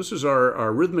Ahola. So this is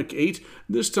our Rhythmic 8,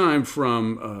 this time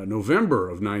from November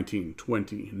of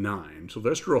 1929.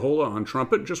 Sylvester Ahola on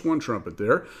trumpet, just one trumpet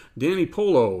there. Danny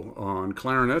Polo on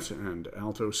clarinet and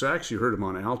alto sax. You heard him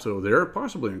on alto there,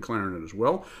 possibly on clarinet as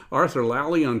well. Arthur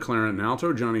Lally on clarinet and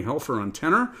alto. Johnny Helfer on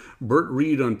tenor. Bert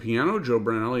Reed on piano. Joe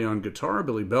Branelli on guitar.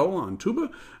 Billy Bell on tuba.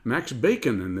 Max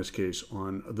Bacon, in this case,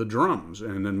 on the drums,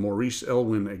 and then Maurice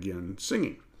Elwin again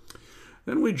singing.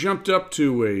 Then we jumped up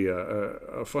to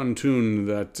a fun tune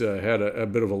that had a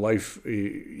bit of a life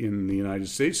in the United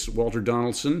States. Walter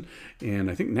Donaldson and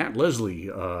I think Nat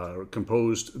Leslie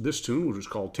composed this tune, which was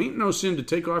called "Tain't No Sin to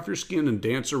Take Off Your Skin and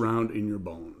Dance Around in Your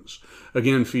Bones,"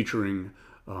 again featuring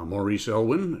Maurice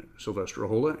Elwin, Sylvester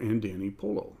Ahola, and Danny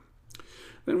Polo.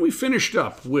 Then we finished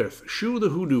up with Shoo the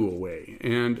Hoodoo Away,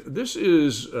 and this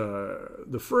is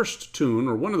the first tune,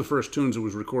 or one of the first tunes that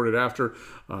was recorded after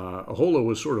Ahola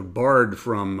was sort of barred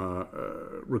from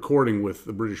recording with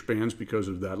the British bands because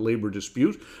of that labor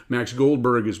dispute. Max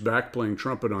Goldberg is back playing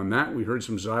trumpet on that. We heard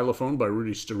some xylophone by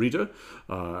Rudy Starita.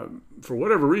 For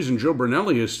whatever reason, Joe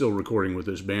Branelli is still recording with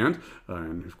this band,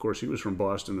 and of course he was from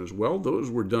Boston as well.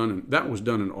 That was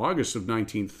done in August of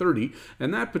 1930,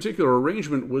 and that particular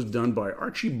arrangement was done by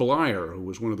Archie Blyer, who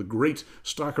was one of the great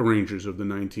stock arrangers of the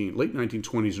late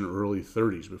 1920s and early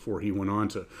 30s, before he went on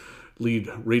to lead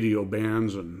radio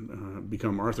bands and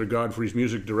become Arthur Godfrey's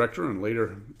music director, and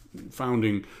later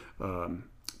founding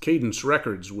Cadence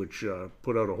Records, which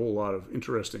put out a whole lot of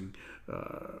interesting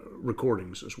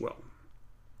recordings as well.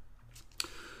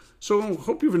 So,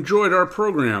 hope you've enjoyed our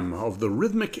program of the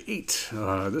Rhythmic 8.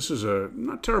 This is a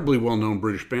not terribly well-known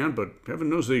British band, but heaven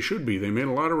knows they should be. They made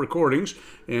a lot of recordings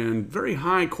and very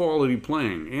high-quality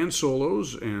playing and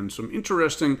solos and some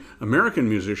interesting American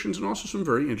musicians and also some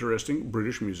very interesting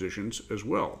British musicians as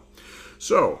well.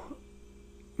 So,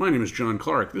 my name is John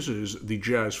Clark. This is the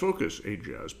Jazz Focus, a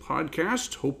jazz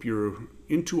podcast. Hope you're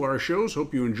into our shows.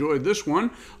 Hope you enjoyed this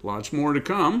one. Lots more to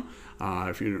come.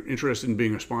 If you're interested in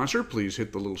being a sponsor, please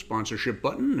hit the little sponsorship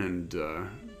button and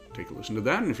take a listen to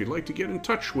that. And if you'd like to get in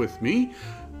touch with me,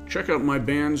 Check out my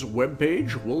band's webpage,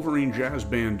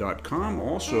 WolverineJazzBand.com,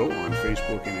 also on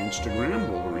Facebook and Instagram,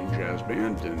 Wolverine Jazz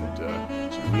Band, and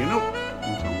send me a note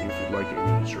and tell me if you'd like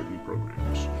any certain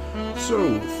programs.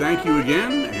 So, thank you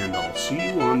again, and I'll see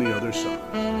you on the other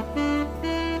side.